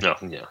anyway. No.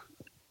 Yeah.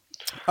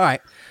 All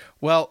right.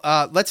 Well,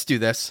 let's do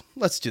this.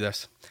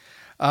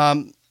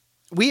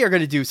 we are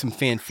going to do some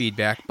fan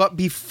feedback. But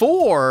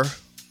before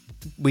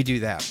we do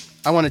that,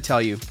 I want to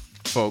tell you,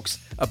 folks,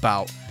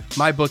 about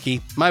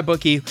MyBookie.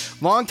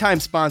 MyBookie, longtime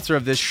sponsor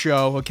of this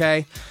show,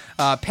 okay?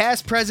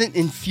 Past, present,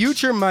 and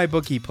future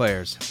MyBookie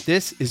players.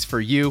 This is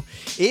for you.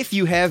 If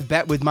you have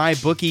bet with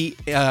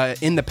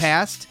MyBookie in the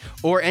past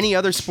or any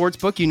other sports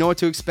book, you know what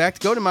to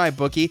expect. Go to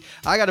MyBookie.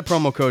 I got a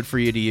promo code for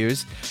you to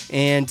use.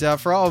 And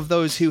for all of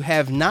those who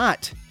have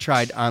not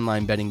tried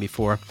online betting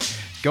before,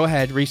 go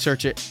ahead,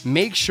 research it.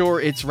 Make sure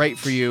it's right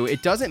for you.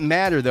 It doesn't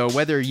matter, though,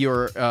 whether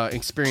you're an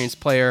experienced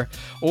player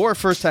or a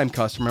first-time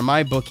customer.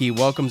 MyBookie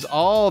welcomes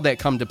all that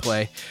come to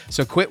play.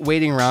 So quit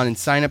waiting around and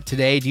sign up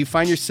today. Do you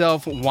find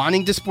yourself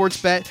wanting to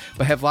sports bet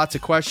but have lots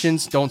of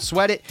questions? Don't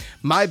sweat it.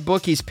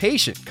 MyBookie's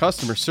patient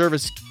customer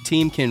service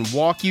team can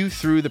walk you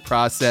through the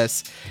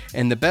process.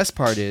 And the best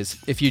part is,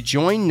 if you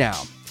join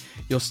now,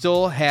 you'll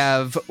still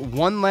have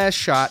one last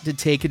shot to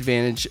take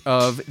advantage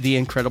of the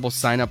incredible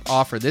sign-up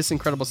offer. This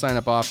incredible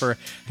sign-up offer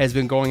has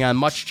been going on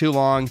much too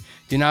long.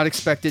 Do not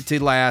expect it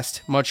to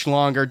last much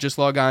longer. Just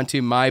log on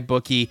to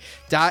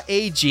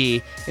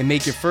mybookie.ag and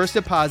make your first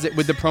deposit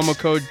with the promo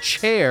code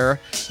CHAIR.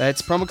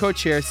 That's promo code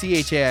CHAIR,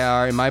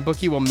 C-H-A-I-R, and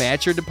MyBookie will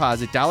match your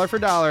deposit dollar for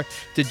dollar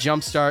to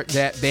jumpstart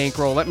that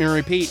bankroll. Let me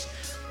repeat.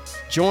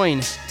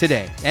 Join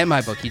today at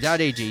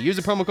mybookie.ag. Use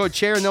the promo code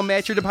CHAIR and they'll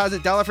match your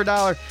deposit dollar for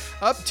dollar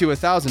up to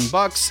 $1,000.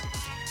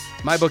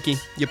 MyBookie,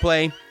 you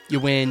play, you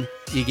win,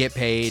 you get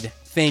paid.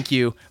 Thank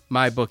you,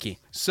 MyBookie.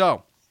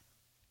 So,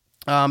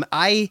 we're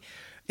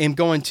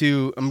going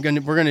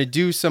to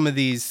do some of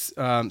this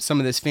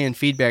fan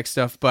feedback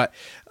stuff, but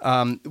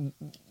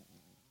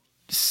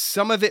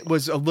some of it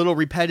was a little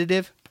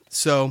repetitive.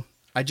 So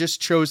I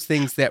just chose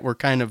things that were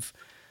kind of,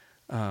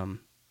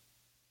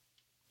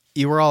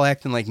 you were all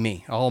acting like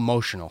me, all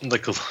emotional.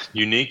 Like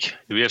unique?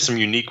 Do we have some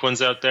unique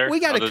ones out there? We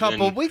got a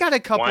couple.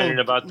 Whining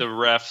about the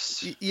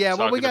refs. Yeah,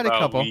 well, we got a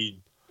couple.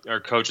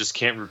 Our coaches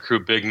can't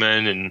recruit big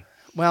men, and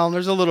well,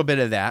 there's a little bit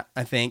of that,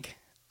 I think.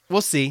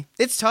 We'll see.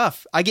 It's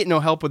tough. I get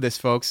no help with this,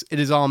 folks. It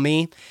is all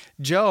me.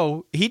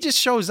 Joe, he just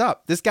shows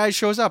up. This guy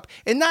shows up,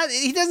 and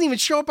he doesn't even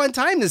show up on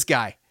time. This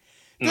guy.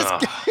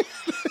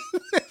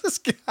 This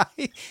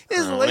guy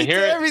is late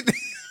to everything.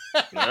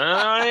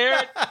 I hear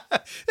it.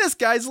 This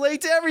guy's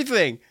late to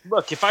everything.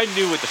 Look, if I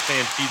knew what the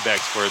fan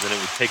feedbacks were, then it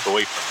would take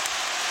away from it.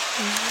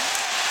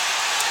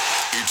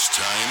 It's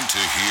time to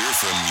hear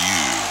from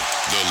you,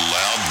 the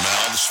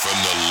loudmouths from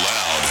the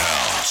Loud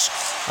House.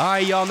 All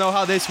right, y'all know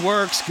how this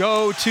works.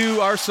 Go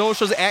to our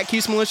socials at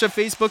Cuse Militia,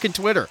 Facebook and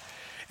Twitter.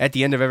 At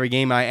the end of every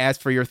game, I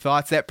ask for your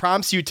thoughts. That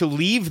prompts you to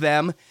leave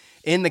them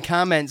in the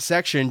comment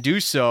section. Do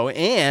so,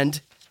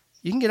 and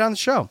you can get on the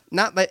show.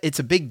 Not that it's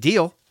a big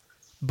deal,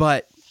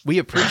 but we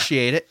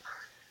appreciate it,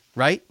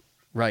 right?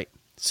 Right.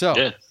 So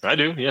yeah, I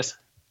do. Yes.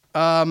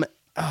 Oh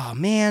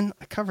man,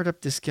 I covered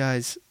up this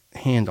guy's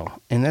handle,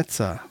 and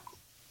that's I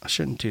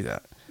shouldn't do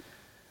that.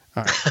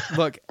 All right.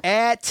 Look,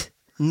 at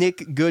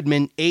Nick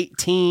Goodman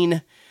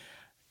 18.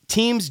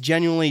 Teams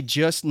genuinely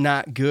just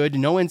not good.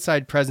 No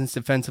inside presence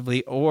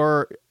defensively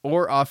or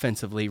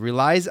offensively.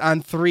 Relies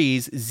on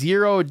threes.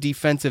 Zero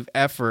defensive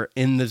effort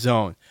in the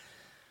zone.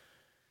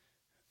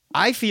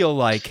 I feel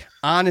like,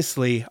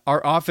 honestly,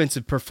 our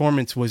offensive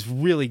performance was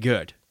really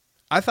good.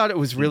 I thought it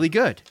was really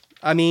good.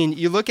 I mean,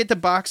 you look at the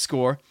box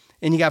score,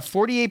 and you got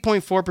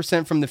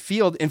 48.4% from the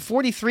field, and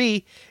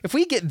 43, if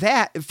we get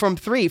that from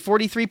three,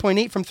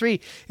 43.8 from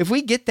three, if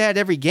we get that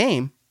every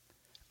game,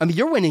 I mean,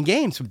 you're winning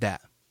games with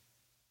that.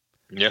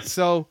 Yeah.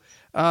 So,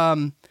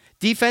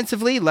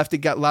 defensively, left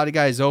a lot of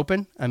guys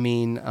open. I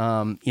mean,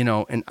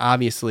 and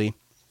obviously,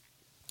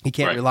 you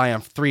can't rely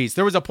on threes.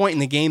 There was a point in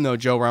the game, though,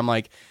 Joe, where I'm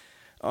like,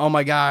 oh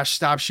my gosh,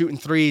 stop shooting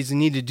threes and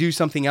need to do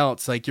something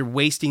else. Like you're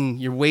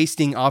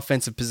wasting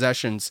offensive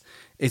possessions.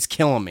 It's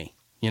killing me,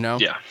 you know?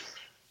 Yeah.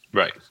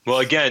 Right. Well,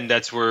 again,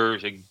 that's where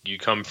you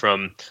come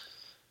from,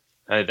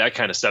 that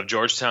kind of stuff.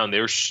 Georgetown, they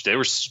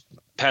were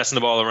passing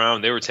the ball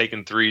around. They were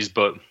taking threes,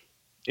 but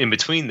in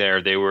between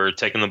there, they were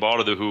taking the ball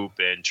to the hoop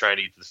and trying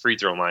to get to the free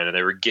throw line, and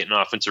they were getting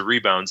offensive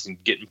rebounds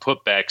and getting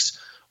putbacks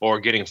or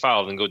getting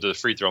fouled and go to the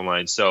free throw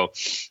line. So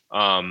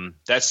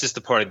that's just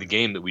the part of the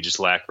game that we just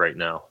lack right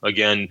now.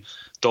 Again,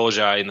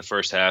 Dolezaj in the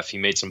first half, he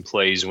made some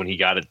plays when he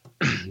got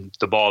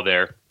the ball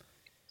there.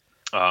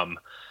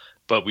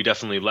 But we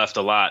definitely left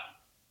a lot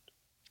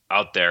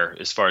out there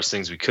as far as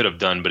things we could have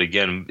done. But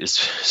again, as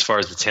far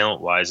as the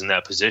talent-wise in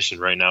that position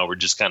right now, we're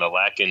just kind of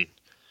lacking.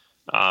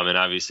 And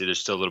obviously there's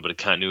still a little bit of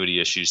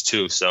continuity issues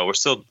too. So we're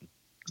still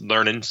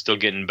learning, still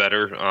getting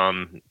better.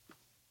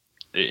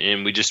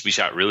 And we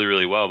shot really,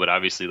 really well. But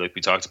obviously, like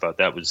we talked about,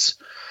 that was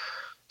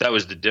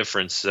the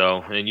difference.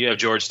 So, and you have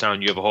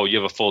Georgetown, you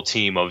have a full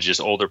team of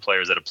just older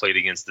players that have played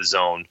against the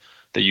zone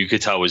that you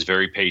could tell was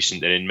very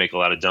patient. They didn't make a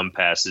lot of dumb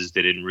passes.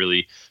 They didn't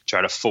really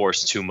try to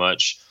force too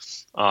much.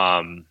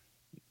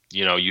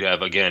 You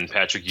have, again,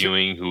 Patrick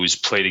Ewing, who's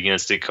played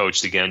against it,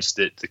 coached against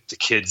it, the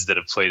kids that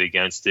have played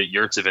against it.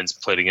 Yurtsevic's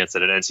played against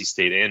it at NC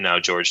State and now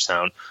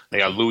Georgetown. They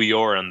got Louis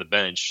Orr on the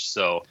bench.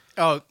 So,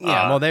 oh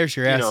yeah, well, there's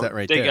your asset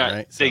right there.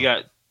 Right? They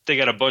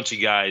got a bunch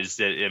of guys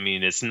that, I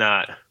mean, it's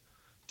not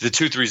the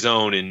 2-3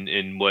 zone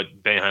and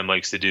what Boeheim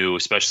likes to do,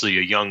 especially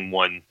a young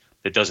one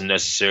that doesn't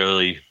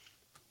necessarily,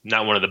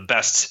 not one of the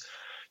best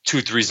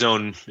 2-3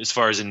 zone as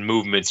far as in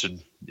movements or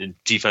in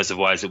defensive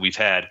wise that we've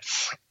had.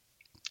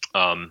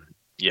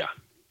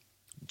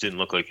 Didn't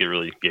look like it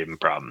really gave him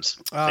problems.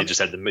 They just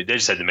had to make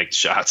the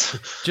shots.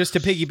 Just to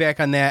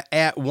piggyback on that,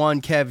 at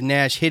 1, Kev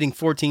Nash hitting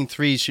 14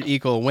 threes should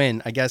equal a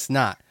win. I guess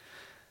not.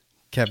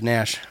 Kev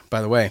Nash,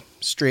 by the way,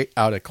 straight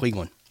out of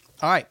Cleveland.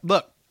 All right,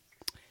 look.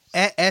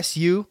 At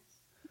SU,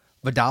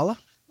 Vidala,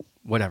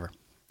 whatever.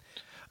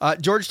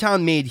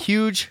 Georgetown made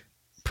huge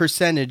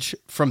percentage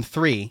from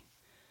 3.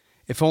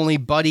 If only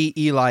Buddy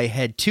Eli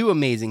had 2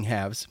 amazing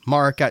halves.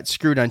 Mark got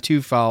screwed on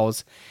 2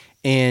 fouls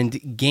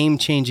and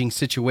game-changing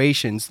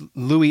situations.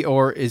 Louis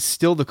Orr is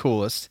still the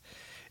coolest.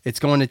 It's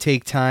going to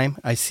take time.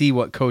 I see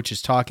what Coach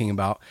is talking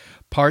about.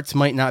 Parts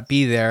might not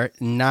be there,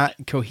 not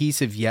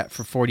cohesive yet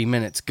for 40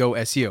 minutes. Go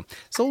SU.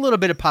 So a little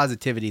bit of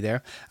positivity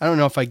there. I don't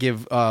know if I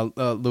give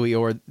Louis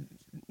Orr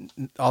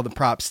all the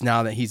props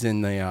now that he's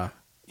in the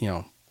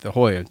the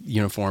Hoya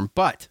uniform,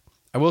 but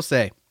I will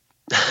say,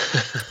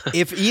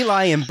 if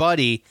Eli and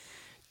Buddy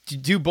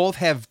do both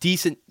have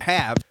decent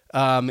halves,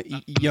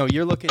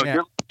 you're looking at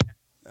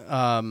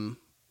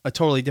a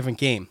totally different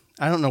game.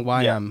 I don't know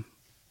why I'm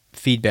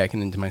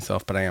feedbacking into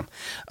myself, but I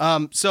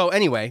am. So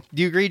anyway,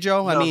 do you agree,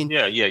 Joe? No, I mean,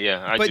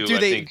 yeah. But do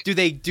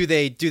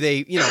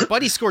they?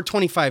 Buddy scored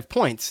 25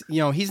 points.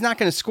 He's not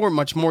going to score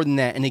much more than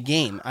that in a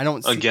game. I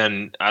don't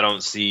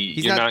see.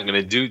 You're not going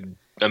to do.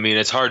 I mean,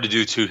 it's hard to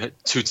do two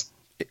halves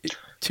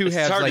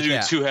like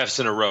that. 2 halves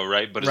in a row,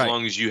 right? But as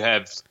long as you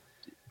have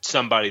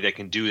somebody that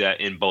can do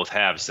that in both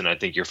halves, then I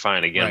think you're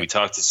fine. Again, we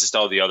talked. It's just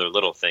all the other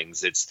little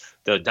things. It's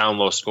the down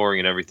low scoring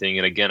and everything.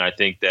 And again, I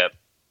think that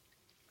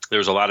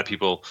there's a lot of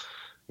people,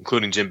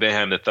 including Jim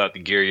Boeheim, that thought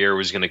that Gary Ayr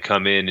was going to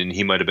come in and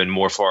he might have been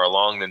more far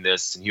along than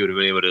this, and he would have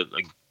been able to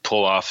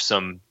pull off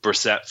some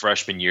Brissett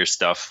freshman year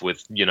stuff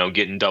with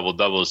getting double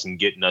doubles and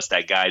getting us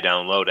that guy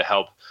down low to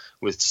help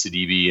with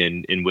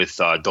Sidibe and with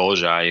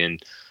Doljai.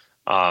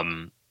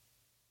 And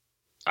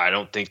I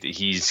don't think that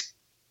he's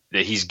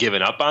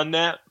given up on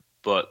that,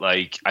 but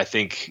I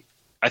think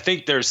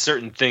there's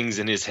certain things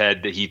in his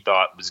head that he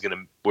thought was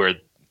where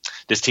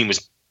this team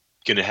was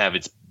going to have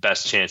its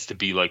best chance to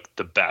be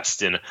the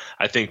best. And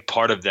I think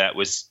part of that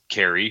was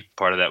Carey,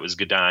 part of that was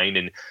Godine.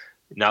 And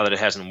now that it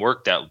hasn't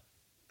worked out,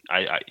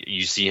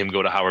 you see him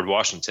go to Howard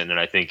Washington. And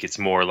I think it's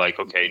more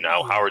okay,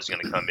 now Howard's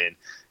going to come in.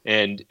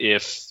 And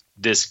if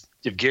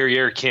Gary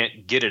Ayr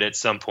can't get it at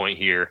some point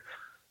here,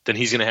 then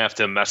he's going to have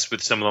to mess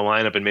with some of the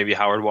lineup, and maybe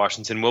Howard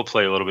Washington will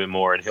play a little bit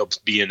more, and he'll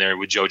be in there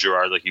with Joe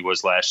Girard like he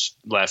was last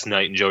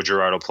night, and Joe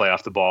Girard will play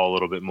off the ball a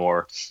little bit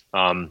more.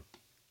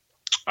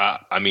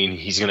 I mean,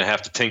 he's going to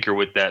have to tinker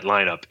with that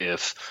lineup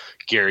if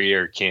Gary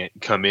Ayr can't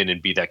come in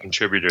and be that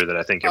contributor that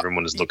I think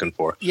everyone is looking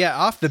for. Yeah,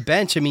 off the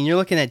bench, I mean, you're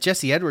looking at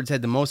Jesse Edwards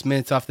had the most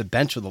minutes off the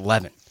bench with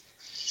 11.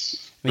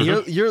 I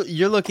mean,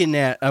 you're looking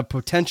at a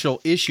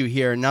potential issue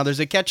here. Now, there's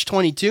a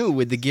catch-22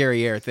 with the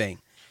Gary Ayr thing.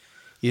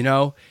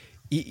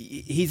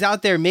 He's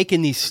out there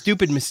making these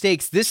stupid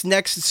mistakes. This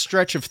next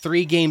stretch of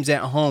 3 games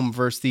at home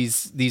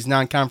versus these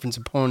non-conference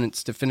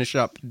opponents to finish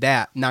up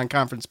that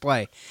non-conference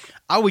play,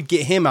 I would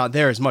get him out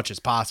there as much as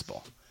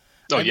possible.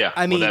 Oh yeah,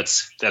 I mean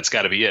that's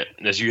got to be it.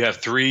 As you have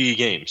 3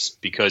 games,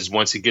 because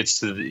once it gets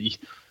to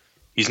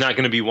he's not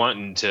going to be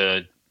wanting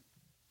to.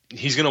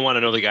 He's going to want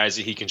to know the guys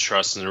that he can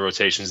trust in the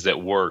rotations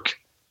that work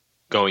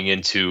going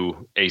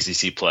into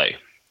ACC play.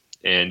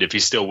 And if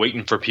he's still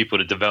waiting for people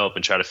to develop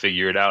and try to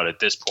figure it out at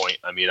this point,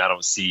 I mean, I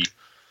don't see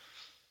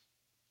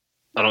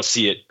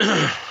it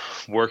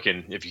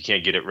working if you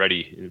can't get it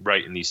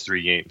right in these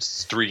 3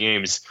 games. 3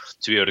 games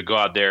to be able to go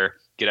out there,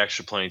 get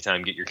extra playing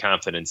time, get your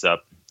confidence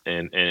up,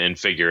 and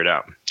figure it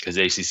out, because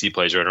ACC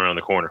plays right around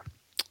the corner.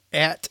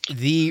 At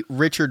the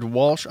Richard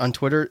Walsh on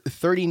Twitter,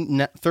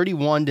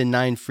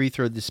 31-9 free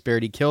throw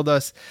disparity killed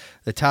us.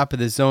 The top of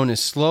the zone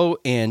is slow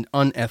and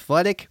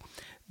unathletic.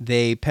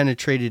 They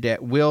penetrated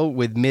at will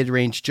with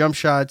mid-range jump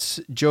shots.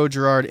 Joe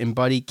Girard and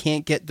Buddy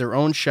can't get their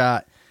own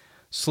shot.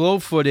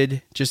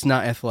 Slow-footed, just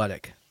not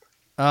athletic.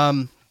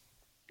 I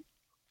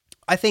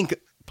think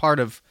part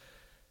of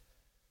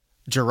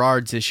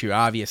Girard's issue,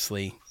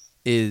 obviously,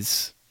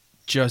 is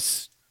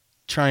just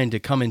trying to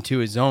come into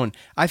his own.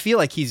 I feel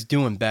like he's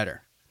doing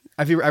better.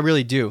 I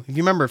really do. If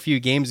you remember a few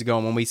games ago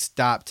when we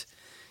stopped,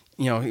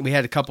 we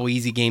had a couple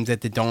easy games at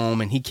the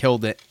Dome, and he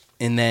killed it.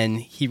 And then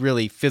he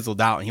really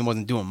fizzled out, and he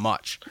wasn't doing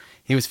much.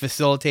 He was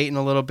facilitating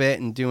a little bit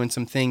and doing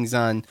some things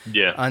on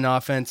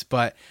offense,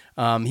 but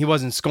he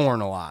wasn't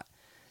scoring a lot.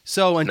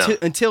 So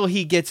until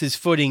he gets his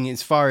footing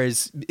as far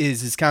as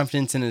his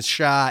confidence in his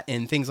shot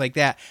and things like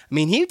that, I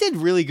mean, he did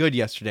really good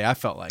yesterday, I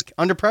felt like.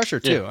 Under pressure,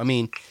 too. Yeah. I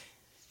mean,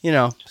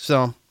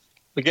 so.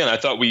 Again, I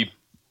thought we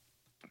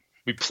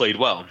played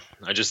well.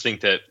 I just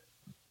think that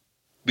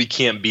we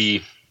can't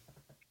be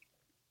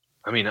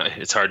I mean,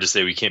 it's hard to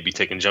say we can't be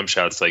taking jump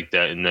shots like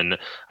that. And then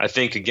I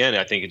think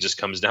it just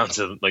comes down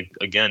to, like,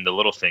 again, the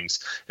little things.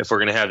 If we're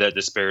going to have that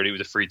disparity with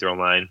the free throw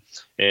line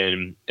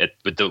and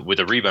with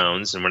the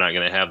rebounds, and we're not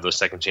going to have those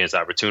second chance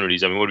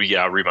opportunities. I mean, what did we get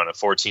out rebounded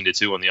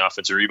 14-2 on the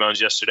offensive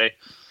rebounds yesterday?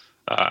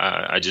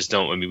 I just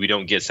don't. I mean, we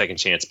don't get second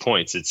chance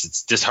points.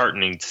 It's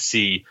disheartening to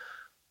see,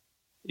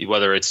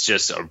 whether it's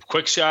just a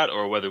quick shot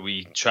or whether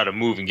we try to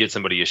move and get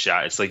somebody a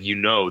shot. It's like,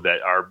 that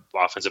our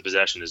offensive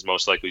possession is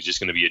most likely just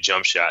going to be a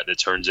jump shot that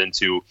turns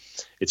into,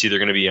 it's either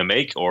going to be a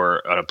make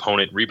or an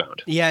opponent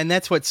rebound. Yeah, and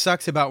that's what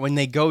sucks about when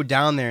they go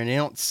down there and they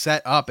don't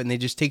set up and they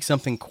just take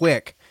something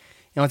quick.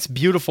 It's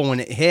beautiful when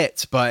it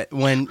hits, but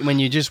when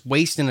you're just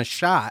wasting a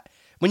shot,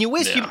 when you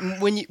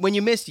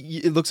miss,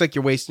 it looks like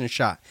you're wasting a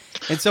shot.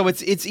 And so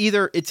it's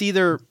either good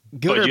or bad.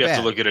 But you have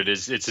to look at it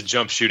as it's a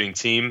jump shooting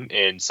team,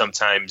 and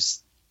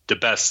sometimes the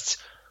best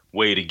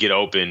way to get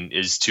open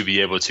is to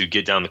be able to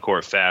get down the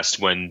court fast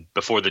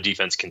before the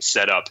defense can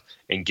set up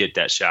and get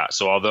that shot.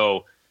 So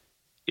although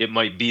it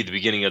might be the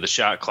beginning of the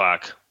shot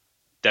clock,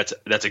 that's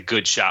a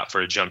good shot for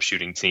a jump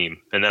shooting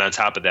team. And then on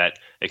top of that,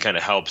 it kind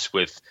of helps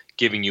with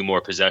giving you more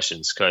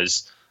possessions,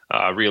 because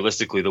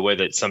realistically, the way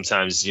that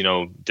sometimes,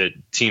 the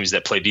teams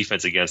that play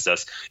defense against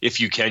us, if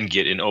you can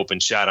get an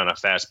open shot on a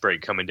fast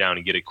break coming down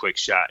and get a quick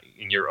shot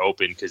and you're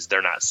open because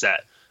they're not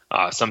set,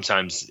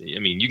 sometimes, I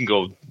mean, you can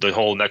go the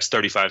whole next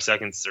 35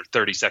 seconds or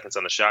 30 seconds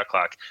on the shot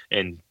clock,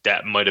 and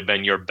that might have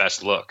been your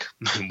best look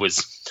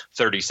was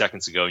 30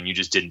 seconds ago, and you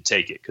just didn't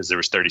take it because there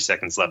was 30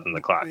 seconds left on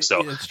the clock.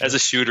 So as a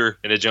shooter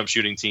and a jump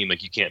shooting team,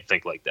 like, you can't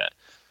think like that.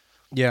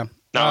 Yeah.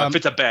 Now, if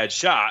it's a bad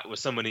shot with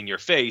someone in your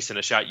face and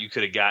a shot you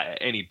could have got at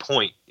any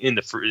point in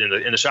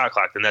the shot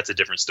clock, then that's a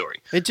different story.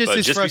 It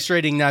is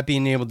frustrating not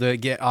being able to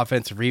get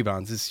offensive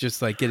rebounds. It's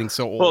just like getting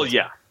so old. Well,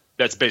 yeah.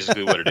 That's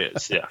basically what it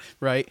is, yeah.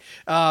 Right.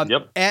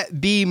 Yep. At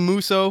B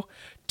Muso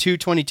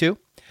 222,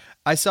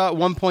 I saw at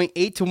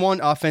 1.8-1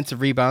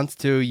 offensive rebounds,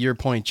 to your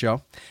point,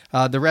 Joe.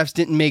 The refs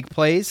didn't make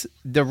plays.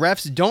 The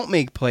refs don't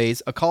make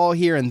plays. A call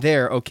here and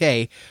there,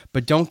 okay,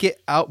 but don't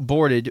get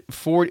outboarded.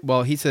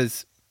 He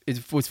says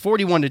it was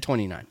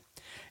 41-29,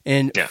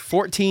 and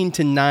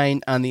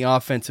 14-9 on the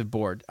offensive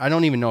board. I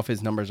don't even know if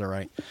his numbers are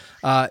right.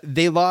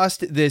 They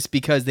lost this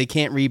because they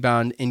can't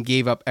rebound and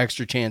gave up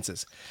extra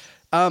chances.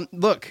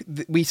 Look,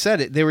 we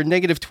said it. They were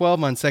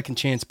 -12 on second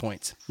chance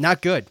points.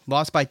 Not good.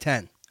 Lost by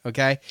 10.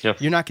 Okay,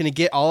 You're not going to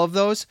get all of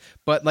those,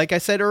 but like I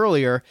said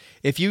earlier,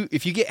 if you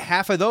get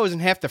half of those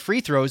and half the free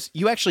throws,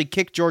 you actually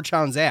kick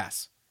Georgetown's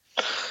ass.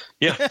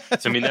 Yeah,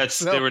 I mean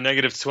they were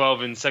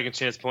 -12 in second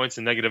chance points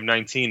and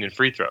 -19 in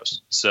free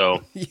throws.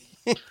 So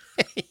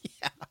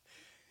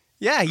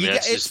yeah,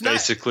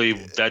 basically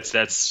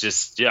that's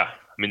just I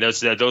mean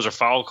those are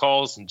foul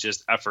calls and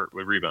just effort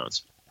with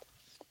rebounds.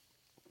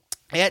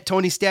 At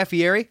Tony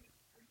Staffieri,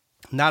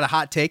 not a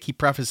hot take. He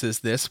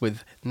prefaces this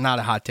with not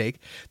a hot take.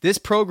 This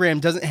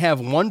program doesn't have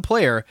one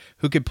player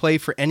who could play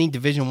for any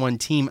Division I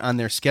team on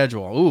their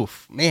schedule.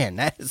 Oof, man,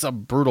 that is a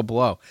brutal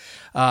blow.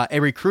 A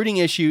recruiting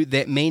issue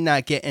that may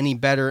not get any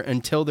better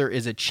until there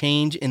is a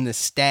change in the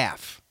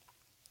staff.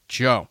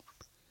 Joe.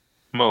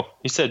 Mo,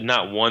 he said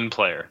not one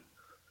player.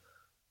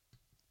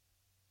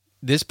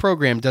 This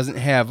program doesn't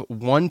have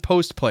one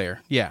post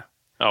player. Yeah.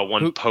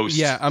 Oh, post.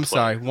 Yeah, I'm player.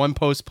 sorry. One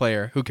post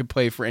player who could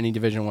play for any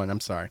Division I. I'm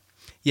sorry.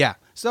 Yeah.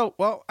 So,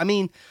 well, I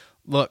mean,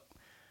 look.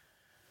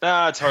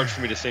 It's hard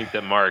for me to think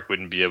that Mark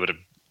wouldn't be able to.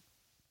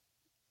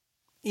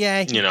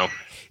 Yeah.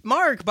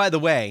 Mark, by the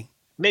way.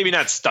 Maybe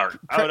not start.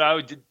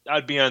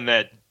 I'd be on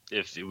that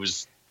if it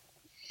was.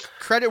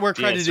 Credit where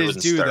credit is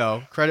due,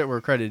 though. Credit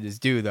where credit is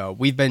due, though.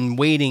 We've been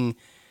waiting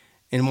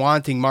and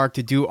wanting Mark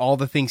to do all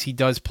the things he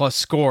does plus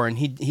score, and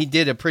he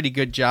did a pretty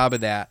good job of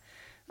that.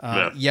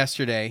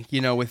 Yesterday,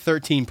 with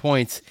 13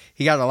 points,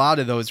 he got a lot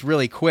of those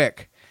really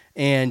quick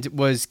and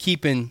was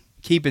keeping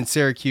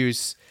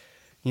Syracuse,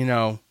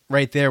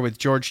 right there with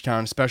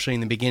Georgetown, especially in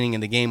the beginning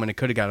of the game when it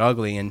could have got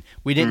ugly. And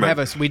we didn't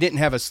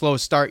have a slow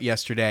start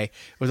yesterday.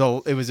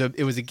 It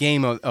was a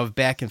game of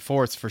back and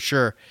forth for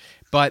sure.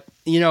 But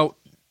the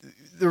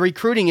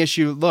recruiting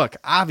issue. Look,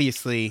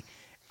 obviously,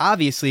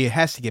 it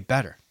has to get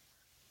better.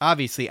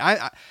 Obviously,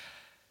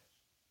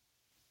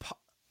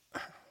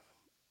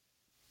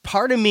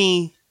 part of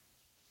me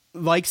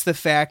likes the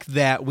fact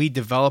that we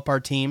develop our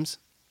teams,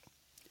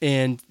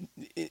 and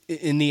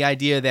in the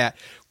idea that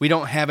we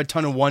don't have a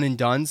ton of one and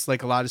dones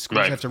like a lot of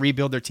schools have to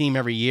rebuild their team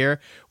every year.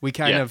 We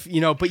kind of,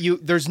 but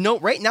there's no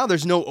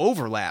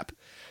overlap,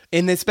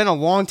 and it's been a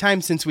long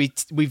time since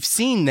we've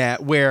seen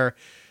that where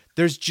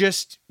there's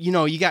just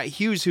you got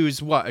Hughes,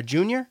 who's a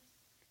junior.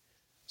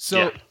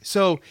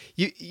 So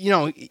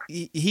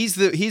he's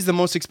the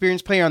most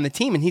experienced player on the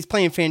team, and he's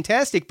playing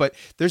fantastic. But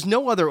there's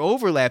no other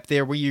overlap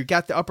there where you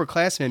got the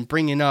upperclassmen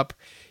bringing up,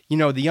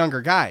 the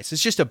younger guys.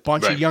 It's just a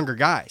bunch of younger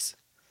guys.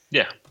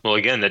 Yeah. Well,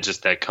 again,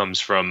 that comes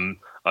from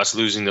us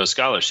losing those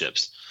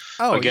scholarships.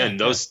 Oh, again,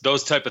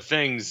 those type of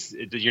things,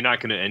 you're not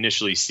going to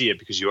initially see it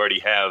because you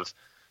already have,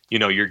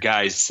 your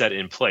guys set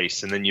in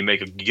place, and then you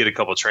get a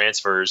couple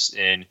transfers,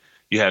 and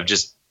you have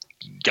just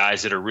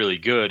guys that are really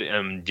good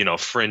and,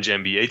 fringe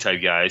NBA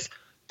type guys,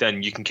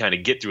 then you can kind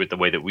of get through it the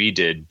way that we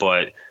did.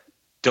 But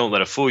don't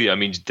let it fool you. I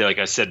mean, like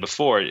I said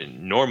before,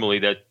 normally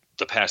that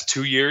the past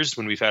 2 years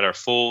when we've had our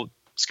full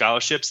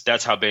scholarships,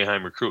 that's how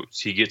Boeheim recruits.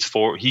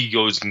 He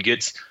goes and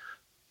gets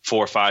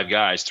 4 or 5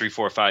 guys, 3,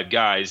 4, 5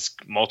 guys,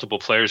 multiple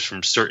players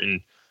from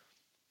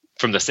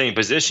the same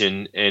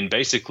position. And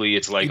basically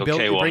it's like,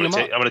 okay, well, I'm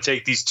going to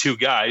take these 2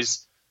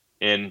 guys.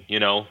 And,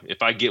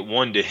 if I get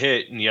one to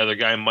hit and the other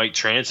guy might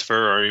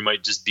transfer or he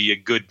might just be a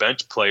good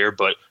bench player,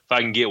 but if I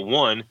can get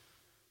one,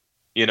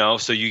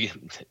 so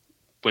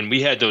when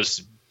we had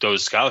those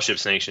scholarship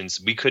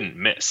sanctions, we couldn't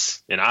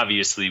miss. And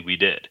obviously we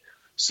did.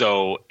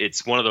 So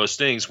it's one of those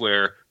things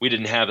where we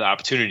didn't have the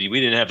opportunity. We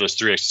didn't have those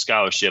 3 extra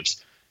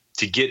scholarships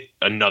to get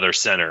another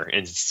center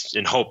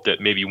and hope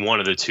that maybe one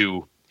of the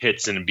 2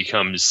 hits and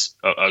becomes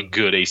a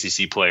good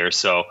ACC player.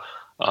 So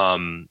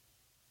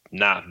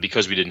not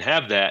because we didn't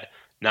have that.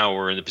 Now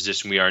we're in the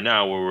position we are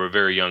now where we're a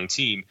very young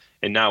team.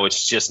 And now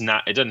it's just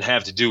not – it doesn't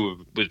have to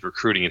do with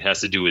recruiting. It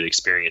has to do with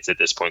experience at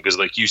this point because,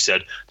 like you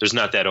said, there's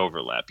not that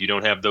overlap. You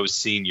don't have those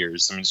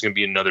seniors. I mean, it's going to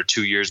be another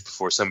 2 years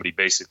before somebody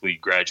basically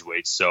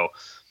graduates. So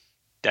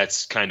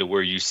that's kind of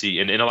where you see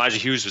 – and Elijah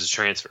Hughes was a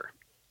transfer.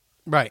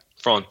 Right.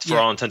 For all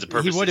intents and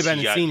purposes. He would have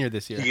been a senior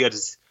this year. He got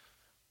his,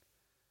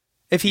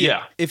 if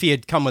he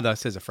had come with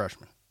us as a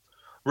freshman.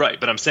 Right,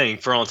 but I'm saying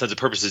for all intents and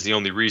purposes, the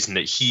only reason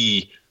that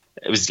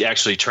it was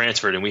actually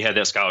transferred and we had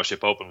that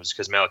scholarship open was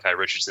because Malachi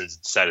Richardson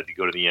decided to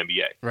go to the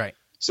NBA. Right.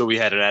 So we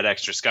had that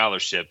extra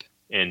scholarship,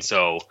 and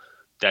so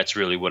that's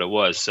really what it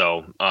was.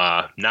 So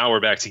now we're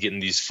back to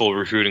getting these full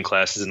recruiting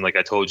classes, and like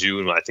I told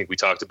you, and I think we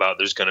talked about,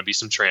 there's going to be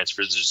some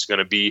transfers. There's going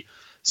to be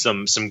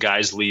some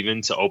guys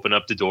leaving to open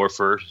up the door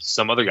for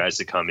some other guys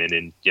to come in,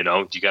 and you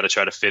got to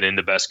try to fit in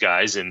the best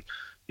guys, and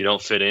you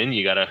don't fit in,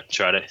 you got to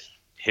try to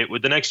hit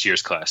with the next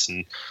year's class,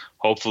 and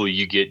hopefully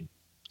you get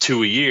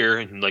 2 a year,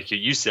 and like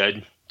you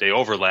said, they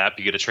overlap.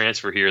 You get a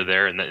transfer here or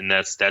there, and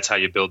that's how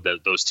you build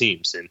those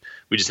teams. And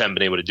we just haven't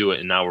been able to do it,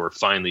 and now we're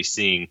finally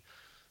seeing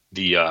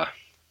the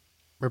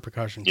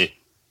repercussions.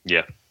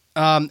 Yeah.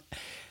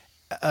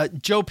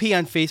 Joe P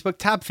on Facebook,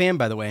 top fan,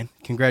 by the way.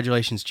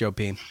 Congratulations, Joe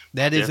P.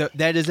 That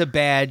is a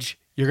badge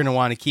you're going to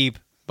want to keep,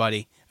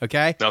 buddy.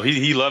 Okay? No,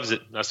 he loves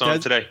it. I saw him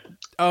today.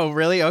 Oh,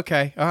 really?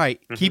 Okay. All right.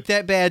 Mm-hmm. Keep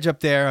that badge up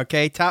there,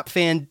 okay? Top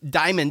fan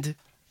diamond.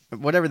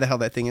 Whatever the hell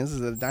that thing is.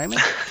 Is it a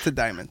diamond? It's a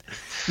diamond.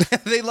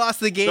 They lost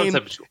the game.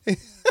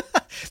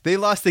 They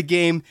lost the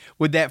game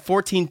with that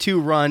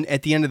 14-2 run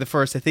at the end of the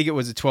first. I think it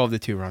was a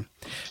 12-2 run.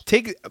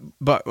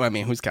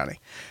 Who's counting?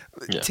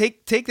 Yeah.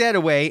 Take that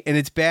away, and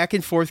it's back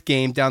and forth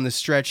game down the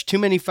stretch. Too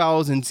many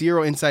fouls and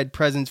 0 inside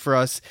presence for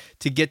us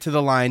to get to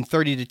the line.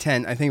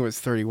 30-10. I think it was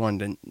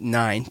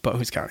 31-9, but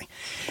who's counting?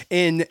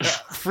 In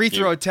free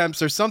throw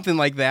attempts or something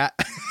like that.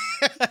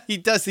 He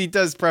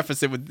does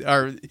preface it with,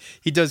 or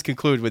he does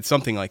conclude with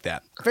something like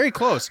that. Very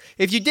close.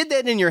 If you did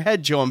that in your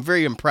head, Joe, I'm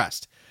very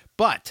impressed.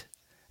 But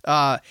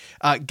gotta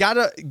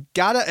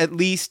at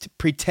least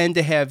pretend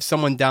to have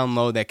someone down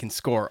low that can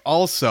score.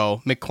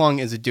 Also, McClung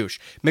is a douche.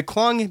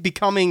 McClung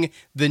becoming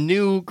the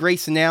new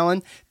Grayson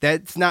Allen.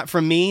 That's not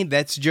from me.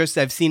 That's just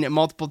I've seen it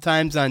multiple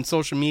times on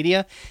social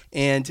media,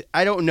 and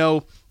I don't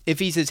know if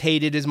he's as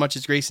hated as much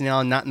as Grayson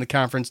Allen, not in the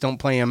conference, don't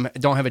play him,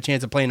 don't have a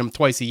chance of playing him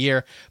twice a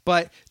year,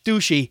 but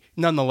douchey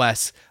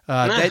nonetheless.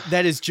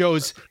 That is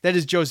Joe's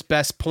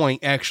best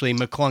point. Actually,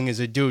 McClung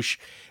is a douche.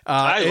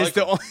 I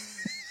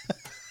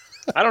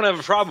don't have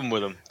a problem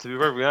with him, to be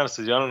perfectly honest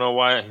with you. I don't know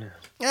why.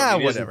 Yeah,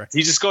 whatever.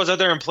 He just goes out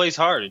there and plays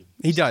hard.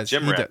 He does.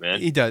 Gym rat, man.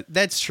 He does.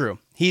 That's true.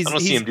 I don't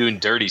see him doing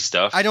dirty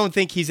stuff. I don't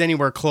think he's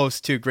anywhere close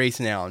to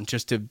Grayson Allen.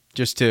 Just to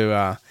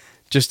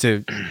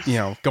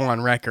go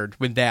on record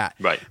with that.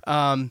 Right.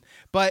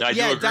 But I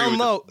yeah, down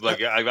low.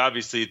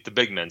 Obviously the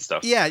big men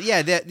stuff. Yeah.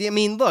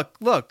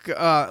 Look,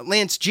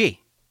 Lance G.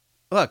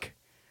 Look,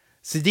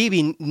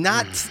 Sidibe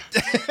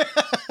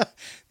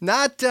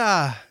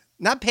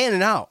not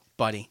panning out,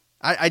 buddy.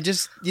 I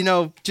just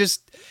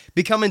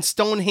becoming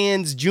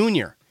Stonehands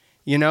Jr.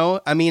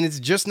 It's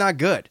just not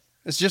good.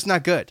 It's just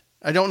not good.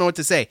 I don't know what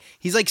to say.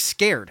 He's like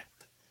scared.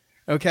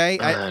 Okay.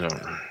 I don't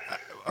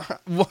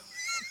know.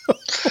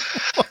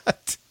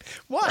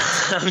 What?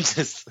 I'm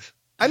just.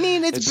 I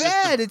mean, it's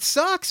bad. It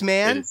sucks,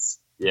 man.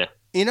 Yeah.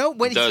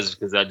 When it does,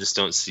 because I just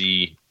don't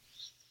see.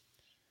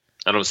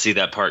 I don't see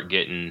that part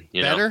getting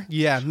better.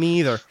 Yeah, me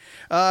either.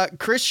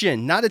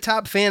 Christian, not a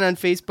top fan on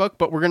Facebook,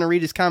 but we're gonna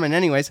read his comment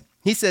anyways.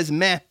 He says,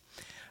 "Meh,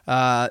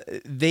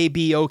 they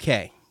be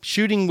okay.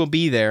 Shooting will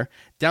be there.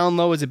 Down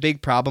low is a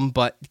big problem,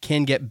 but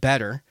can get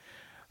better.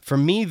 For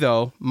me,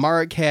 though,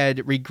 Marek had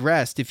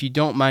regressed, if you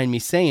don't mind me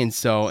saying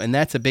so, and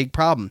that's a big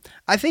problem.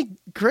 I think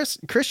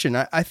Christian.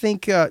 I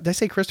think did I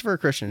say Christopher or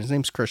Christian? His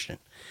name's Christian.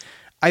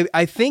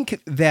 I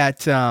think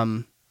that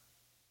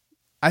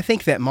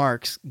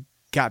Mark's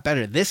got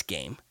better this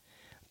game.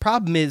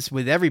 Problem is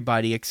with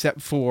everybody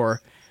except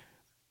for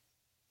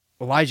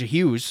Elijah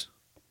Hughes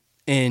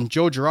and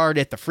Joe Girard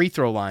at the free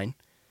throw line.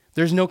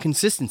 There's no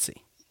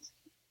consistency.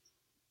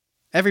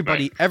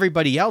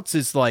 Everybody else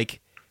is like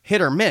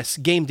hit or miss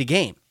game to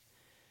game.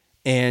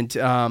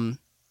 And,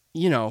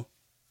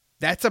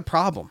 that's a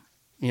problem.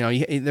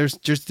 There's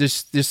just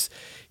this,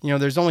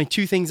 there's only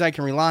two things I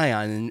can rely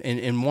on.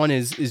 And one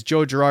is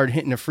Joe Girard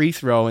hitting a free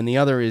throw. And the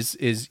other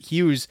is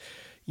Hughes,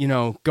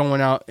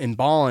 going out and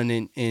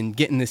balling and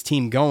getting this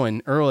team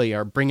going early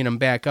or bringing them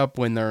back up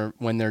when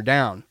they're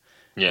down.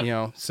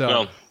 Yeah. So.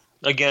 Well,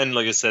 again,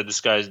 like I said,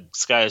 the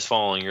sky is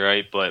falling,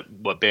 right? But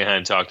what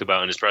Boeheim talked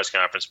about in his press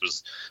conference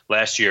was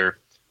last year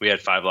we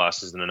had 5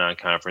 losses in the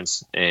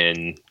non-conference,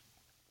 and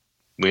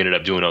we ended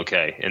up doing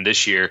okay. And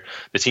this year,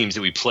 the teams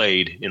that we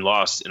played and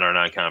lost in our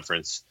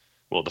non-conference,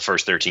 well, the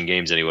first 13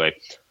 games anyway,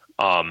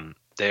 it's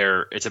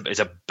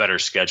a better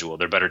schedule.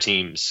 They're better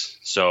teams.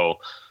 So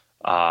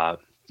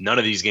none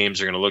of these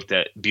games are going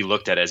to be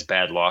looked at as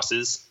bad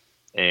losses,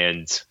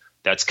 and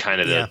that's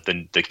kind of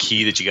the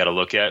key that you got to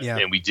look at. Yeah.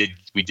 And we did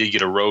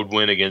get a road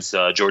win against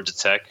Georgia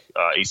Tech,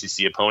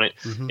 ACC opponent.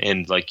 Mm-hmm.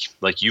 And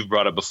like you've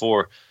brought up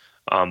before,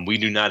 we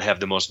do not have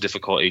the most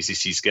difficult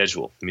ACC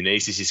schedule. I mean, the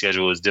ACC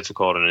schedule is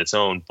difficult on its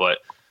own, but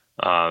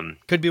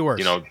could be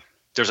worse.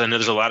 There's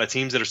a lot of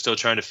teams that are still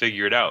trying to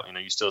figure it out.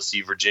 You still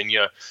see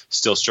Virginia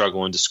still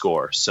struggling to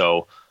score.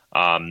 So,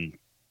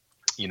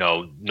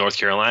 North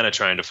Carolina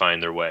trying to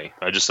find their way.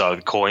 I just saw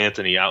Cole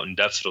Anthony out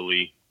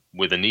indefinitely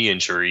with a knee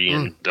injury,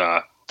 and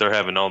they're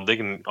having all they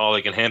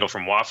can handle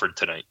from Wofford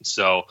tonight.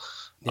 So,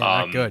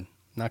 not good.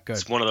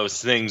 It's one of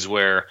those things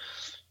where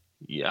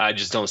I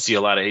just don't see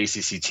a lot of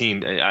ACC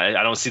team.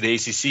 I don't see the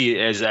ACC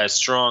as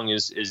strong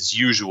as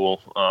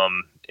usual,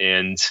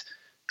 and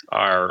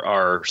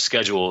our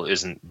schedule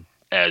isn't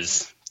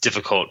as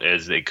difficult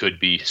as they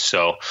could be.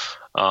 So,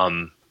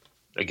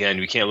 again,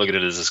 we can't look at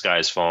it as the sky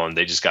is falling.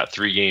 They just got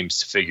 3 games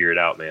to figure it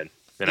out, man.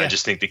 And I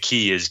just think the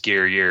key is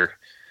Guerriere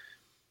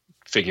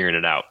figuring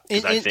it out.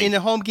 In a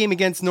home game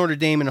against Notre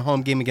Dame and a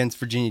home game against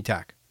Virginia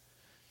Tech.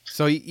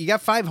 So you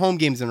got 5 home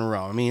games in a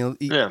row.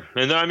 Again,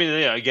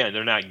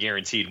 they're not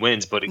guaranteed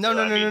wins, but no.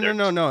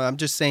 I'm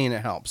just saying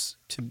it helps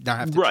to not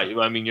have to. Right.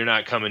 I mean, you're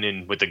not coming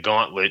in with the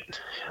gauntlet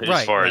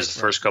as far as the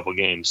first couple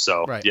games.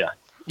 So yeah,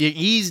 you're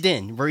eased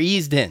in. We're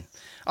eased in.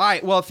 All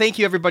right. Well, thank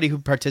you everybody who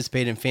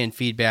participated in fan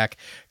feedback.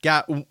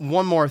 Got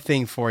one more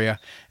thing for you,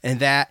 and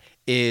that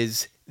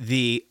is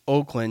the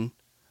Oakland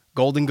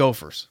Golden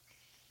Gophers.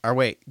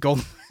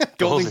 Golden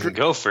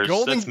Gophers.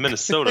 That's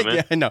Minnesota, man.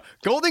 Yeah, I know.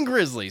 Golden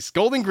Grizzlies.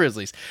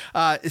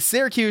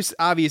 Syracuse,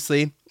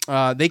 obviously,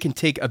 they can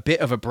take a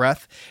bit of a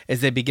breath as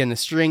they begin a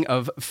string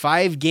of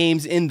 5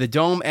 games in the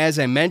Dome, as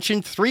I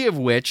mentioned, 3 of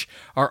which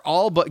are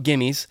all but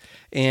gimmies,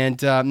 and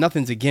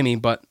nothing's a gimme,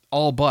 but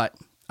all but,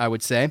 I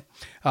would say.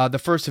 The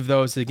first of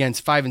those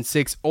against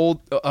 5-6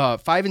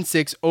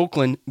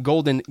 Oakland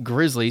Golden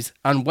Grizzlies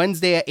on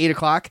Wednesday at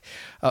 8:00.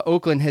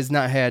 Oakland has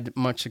not had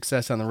much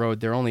success on the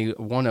road. They're only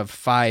 1 of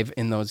 5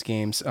 in those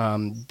games.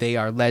 They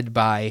are led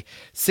by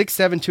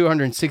 6'7",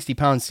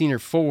 260-pound senior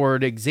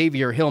forward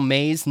Xavier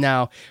Hill-Mays.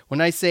 Now,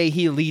 when I say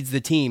he leads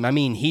the team, I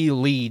mean he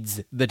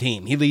leads the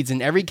team. He leads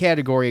in every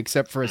category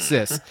except for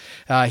assists.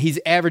 He's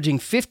averaging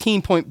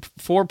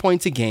 15.4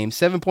 points a game,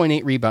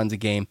 7.8 rebounds a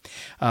game.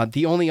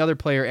 The only other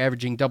player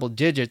averaging double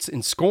digits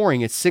in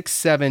scoring is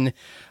 6'7",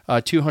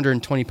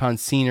 220-pound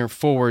senior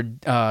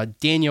forward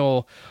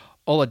Daniel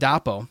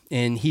Oladapo,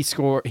 and he's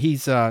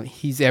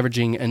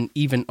averaging an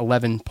even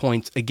 11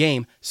 points a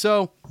game.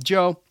 So,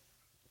 Joe,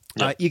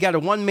 you got a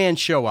one-man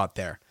show out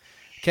there.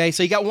 Okay,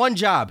 so you got one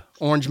job,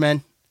 Orange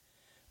Men.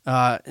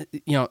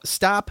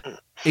 Stop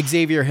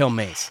Xavier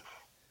Hill-Mays.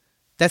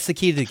 That's the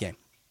key to the game.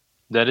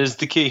 That is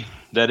the key.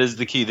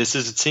 This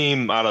is a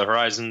team out of the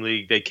Horizon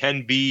League. They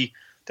can be.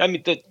 I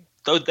mean,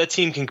 that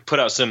team can put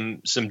out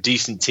some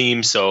decent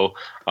teams. So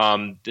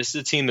this is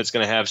a team that's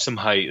going to have some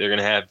height. They're going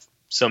to have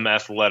some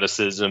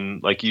athleticism,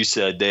 like you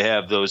said. They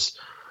have those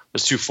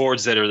 2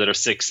 forwards that are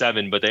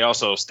 6'7", but they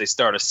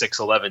start a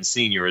 6'11"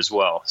 senior as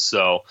well.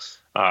 So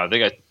they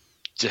got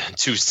 2,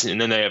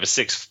 and then they have a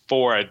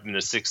 6'4" and a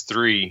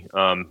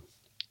 6'3"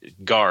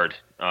 guard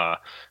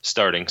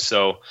starting.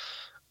 So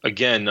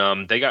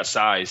again, they got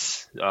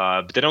size,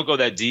 but they don't go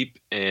that deep.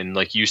 And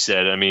like you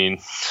said, I mean,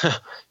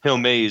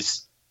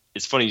 Hill-Mays.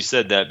 It's funny you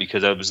said that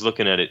because I was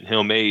looking at it.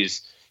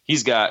 Hill-Mays,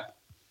 he's got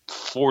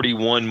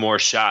 41 more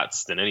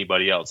shots than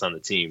anybody else on the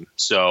team.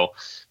 So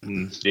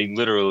they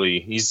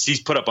literally,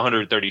 he's put up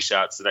 130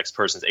 shots. The next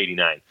person's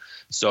 89.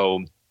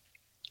 So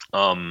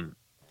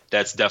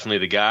that's definitely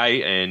the guy.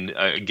 And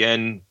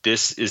again,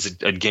 this is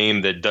a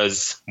game that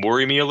does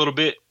worry me a little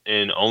bit,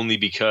 and only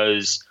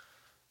because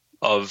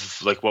of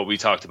like what we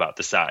talked about,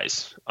 the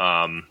size.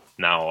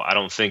 Now, I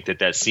don't think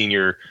that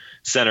senior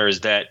center is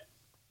that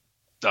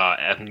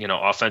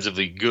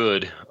offensively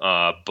good,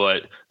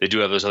 but they do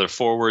have those other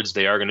forwards.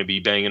 They are going to be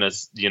banging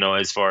us,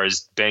 as far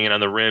as banging on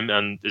the rim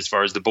and as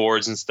far as the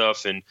boards and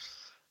stuff. And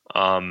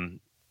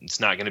it's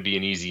not going to be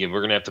an easy, and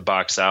we're going to have to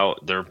box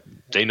out.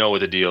 They know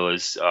what the deal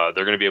is. They're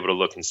going to be able to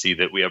look and see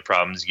that we have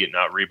problems getting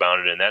out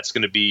rebounded, and that's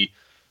going to be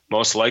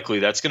most likely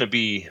that's going to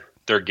be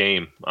their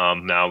game.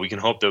 Now we can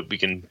hope that we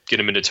can get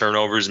them into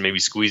turnovers and maybe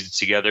squeeze it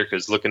together,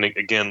 because looking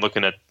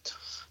at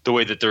the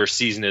way that their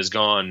season has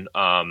gone,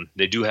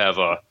 they do have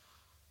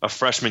a a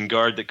freshman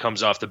guard that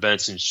comes off the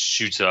bench and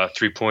shoots a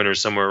 3-pointer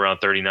somewhere around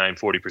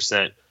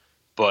 39-40%.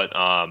 But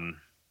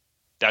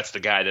that's the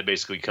guy that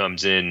basically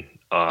comes in,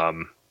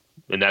 and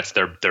that's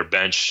their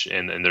bench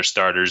and their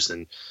starters.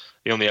 And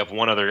they only have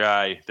one other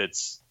guy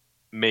that's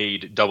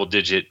made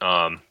double-digit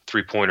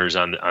 3-pointers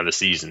on the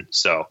season.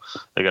 So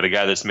they got a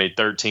guy that's made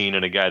 13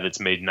 and a guy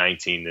that's made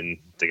 19. And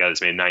the guy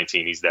that's made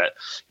 19, he's that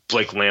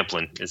Blake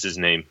Lamplin is his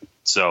name.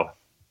 So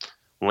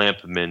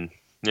Lampman,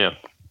 yeah.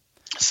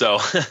 So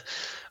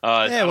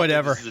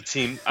whatever.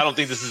 I don't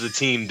think this is a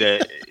team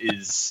that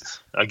is,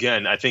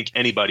 again, I think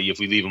anybody, if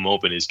we leave them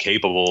open, is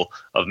capable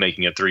of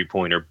making a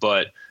 3-pointer.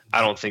 But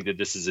I don't think that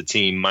this is a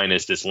team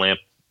minus this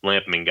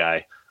Lampman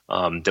guy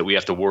that we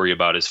have to worry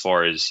about as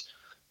far as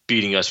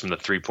beating us from the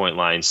 3-point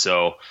line.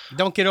 So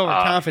don't get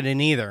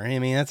overconfident either. I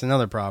mean, that's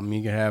another problem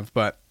you could have.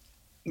 But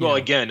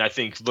again, I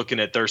think looking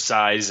at their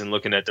size and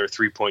looking at their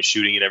 3-point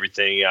shooting and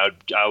everything,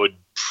 I would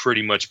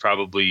pretty much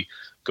probably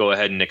go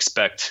ahead and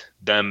expect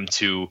them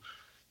to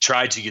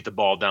try to get the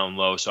ball down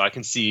low. So I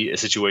can see a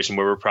situation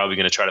where we're probably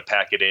going to try to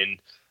pack it in,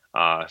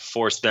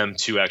 force them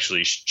to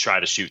actually try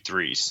to shoot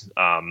threes,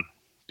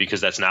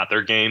 because that's not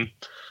their game.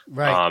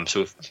 Right.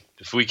 So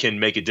if we can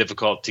make it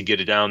difficult to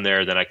get it down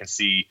there, then I can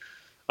see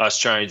us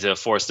trying to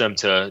force them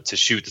to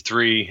shoot the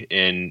three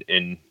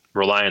and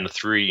rely on the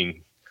three.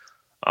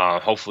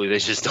 And hopefully they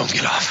just don't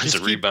get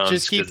offensive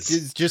rebounds.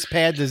 Just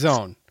pad the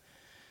zone,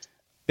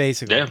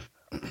 basically. Yeah.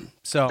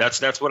 So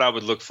that's what I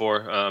would look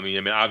for. I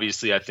mean,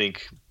 obviously, I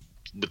think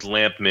with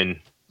Lampman,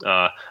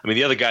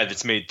 the other guy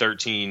that's made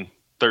 13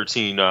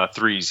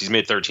 threes, he's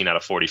made 13 out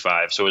of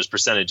 45. So his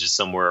percentage is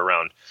somewhere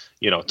around,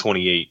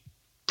 28%,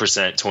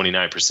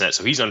 29%.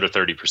 So he's under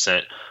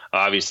 30%.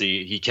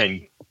 Obviously, he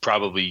can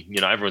probably,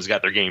 everyone's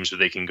got their games where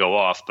they can go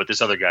off. But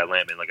this other guy,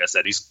 Lampman, like I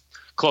said, he's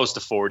close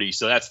to 40.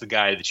 So that's the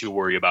guy that you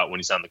worry about when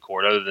he's on the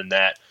court. Other than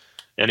that,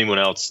 anyone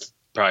else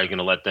probably going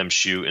to let them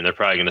shoot, and they're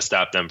probably going to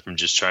stop them from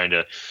just trying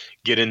to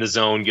get in the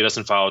zone, get us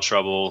in foul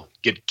trouble,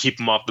 keep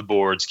them off the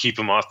boards, keep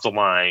them off the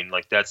line.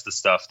 Like, that's the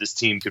stuff this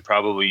team could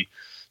probably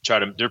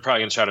they're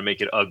probably going to try to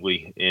make it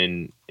ugly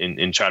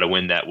and try to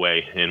win that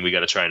way. And we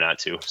got to try not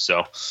to.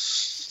 So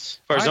if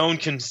our zone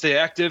can stay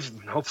active,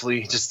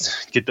 hopefully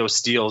just get those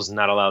steals and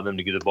not allow them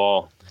to get the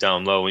ball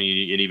down low and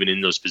even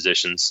in those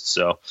positions.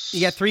 So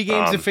you got 3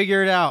 games to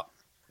figure it out,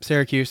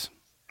 Syracuse.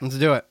 Let's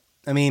do it.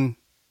 I mean,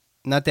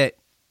 not that,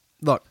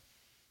 look.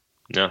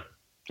 Yeah.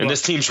 And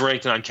this team's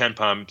ranked on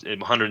KenPom at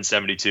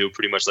 172,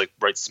 pretty much like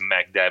right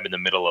smack dab in the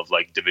middle of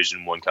like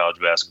Division I college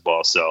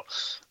basketball. So,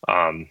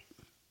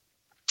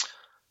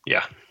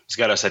 he's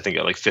got us, I think,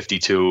 at like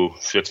 52,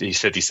 50,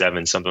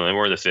 57, something like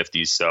we're in the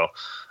 50s. So,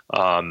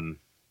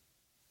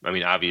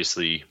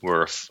 obviously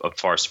we're a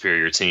far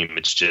superior team.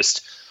 It's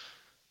just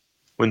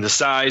when the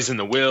size and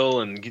the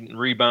will and getting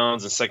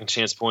rebounds and second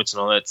chance points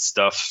and all that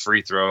stuff,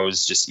 free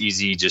throws, just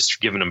easy, just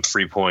giving them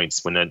free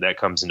points when that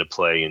comes into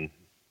play. And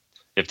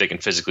if they can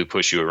physically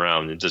push you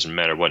around, it doesn't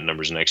matter what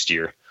numbers next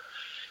year.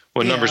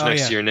 What numbers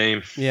next to your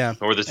name,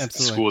 or the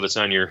school that's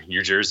on your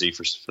jersey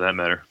for that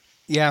matter.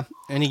 Yeah,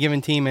 any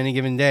given team, any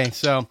given day.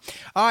 So,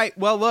 all right,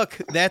 well, look,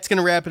 that's going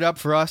to wrap it up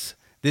for us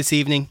this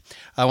evening.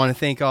 I want to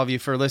thank all of you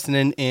for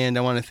listening, and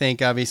I want to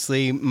thank,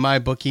 obviously,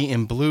 MyBookie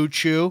and Blue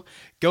Chew.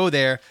 Go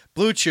there,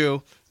 Blue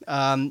Chew.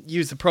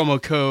 Use the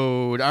promo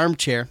code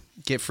Armchair.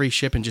 Get free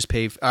shipping. Just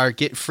pay, or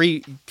get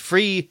free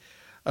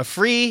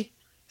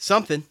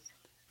something,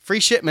 free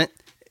shipment.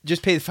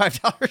 Just pay the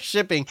 $5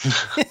 shipping.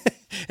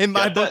 In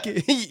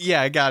MyBookie,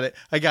 yeah, I got it.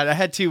 I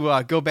had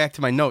to go back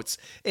to my notes.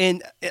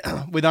 And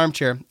with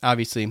Armchair,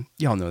 obviously,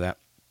 y'all know that.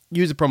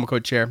 Use the promo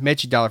code chair,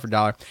 match you dollar for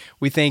dollar.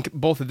 We thank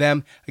both of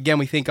them. Again,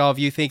 we thank all of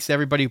you. Thanks to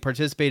everybody who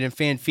participated in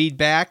fan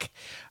feedback.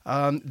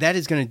 That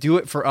is going to do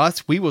it for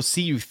us. We will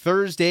see you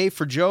Thursday.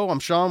 For Joe, I'm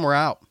Sean. We're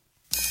out.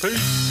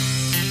 Peace.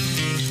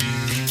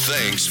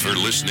 Thanks for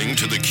listening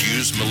to the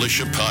Q's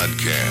Militia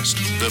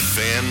Podcast, the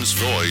fan's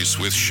voice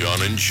with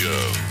Sean and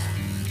Joe.